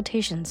 30-minute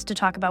consultations to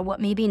talk about what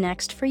may be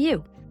next for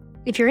you.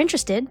 If you're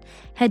interested,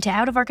 head to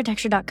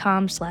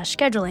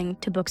outofarchitecture.com/scheduling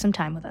to book some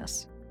time with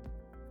us.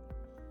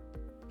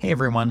 Hey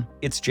everyone,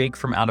 it's Jake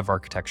from Out of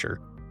Architecture.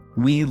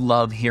 We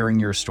love hearing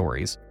your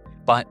stories,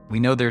 but we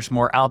know there's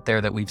more out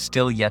there that we've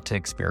still yet to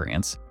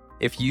experience.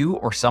 If you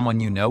or someone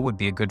you know would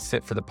be a good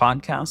fit for the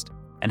podcast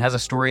and has a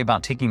story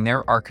about taking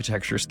their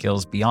architecture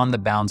skills beyond the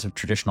bounds of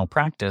traditional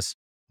practice,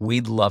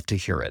 we'd love to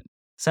hear it.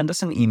 Send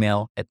us an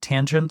email at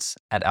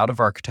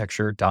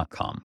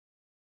tangents@outofarchitecture.com.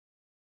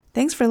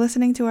 Thanks for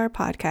listening to our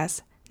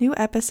podcast. New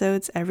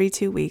episodes every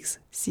 2 weeks.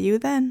 See you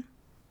then.